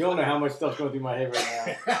you. You don't know how much stuff's going through my head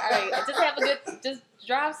right now. Alright, just have a good, just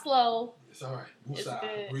drive slow. It's alright. It's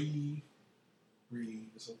good. Breathe.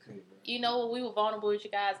 It's okay, bro. You know, we were vulnerable with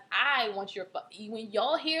you guys. I want your, when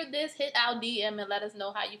y'all hear this, hit our DM and let us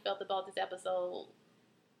know how you felt about this episode.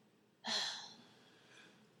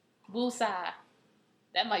 Woosah.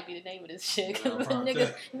 That might be the name of this shit. Cause the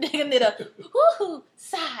nigga did a woohoo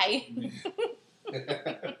sigh.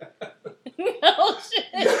 Oh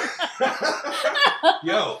shit.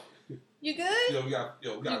 Yo. You good? Yo, we got to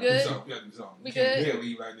good? do something. We got to do something. We good? We can't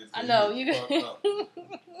leave like this. I know. You good?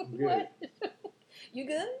 Good. You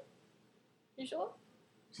good? You sure?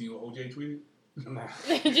 See what OJ tweeted?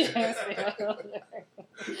 You can't say that.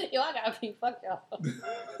 Yo, I gotta pee. Fuck y'all.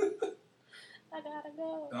 I gotta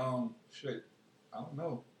go. Shit. I don't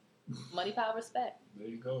know. Money, power, respect. There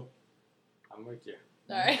you go. I'm with you.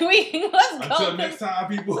 All right, let's go. Until next time,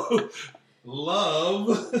 people.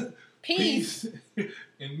 Love, Peace.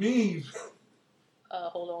 and memes.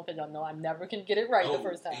 Hold on, because y'all know I never can get it right the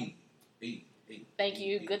first time. Thank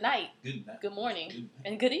you. Good night. Good night. Good morning. Good night.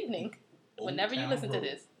 And good evening. Old Whenever you Town listen to Road.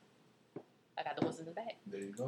 this. I got the whistles in the back. There you go.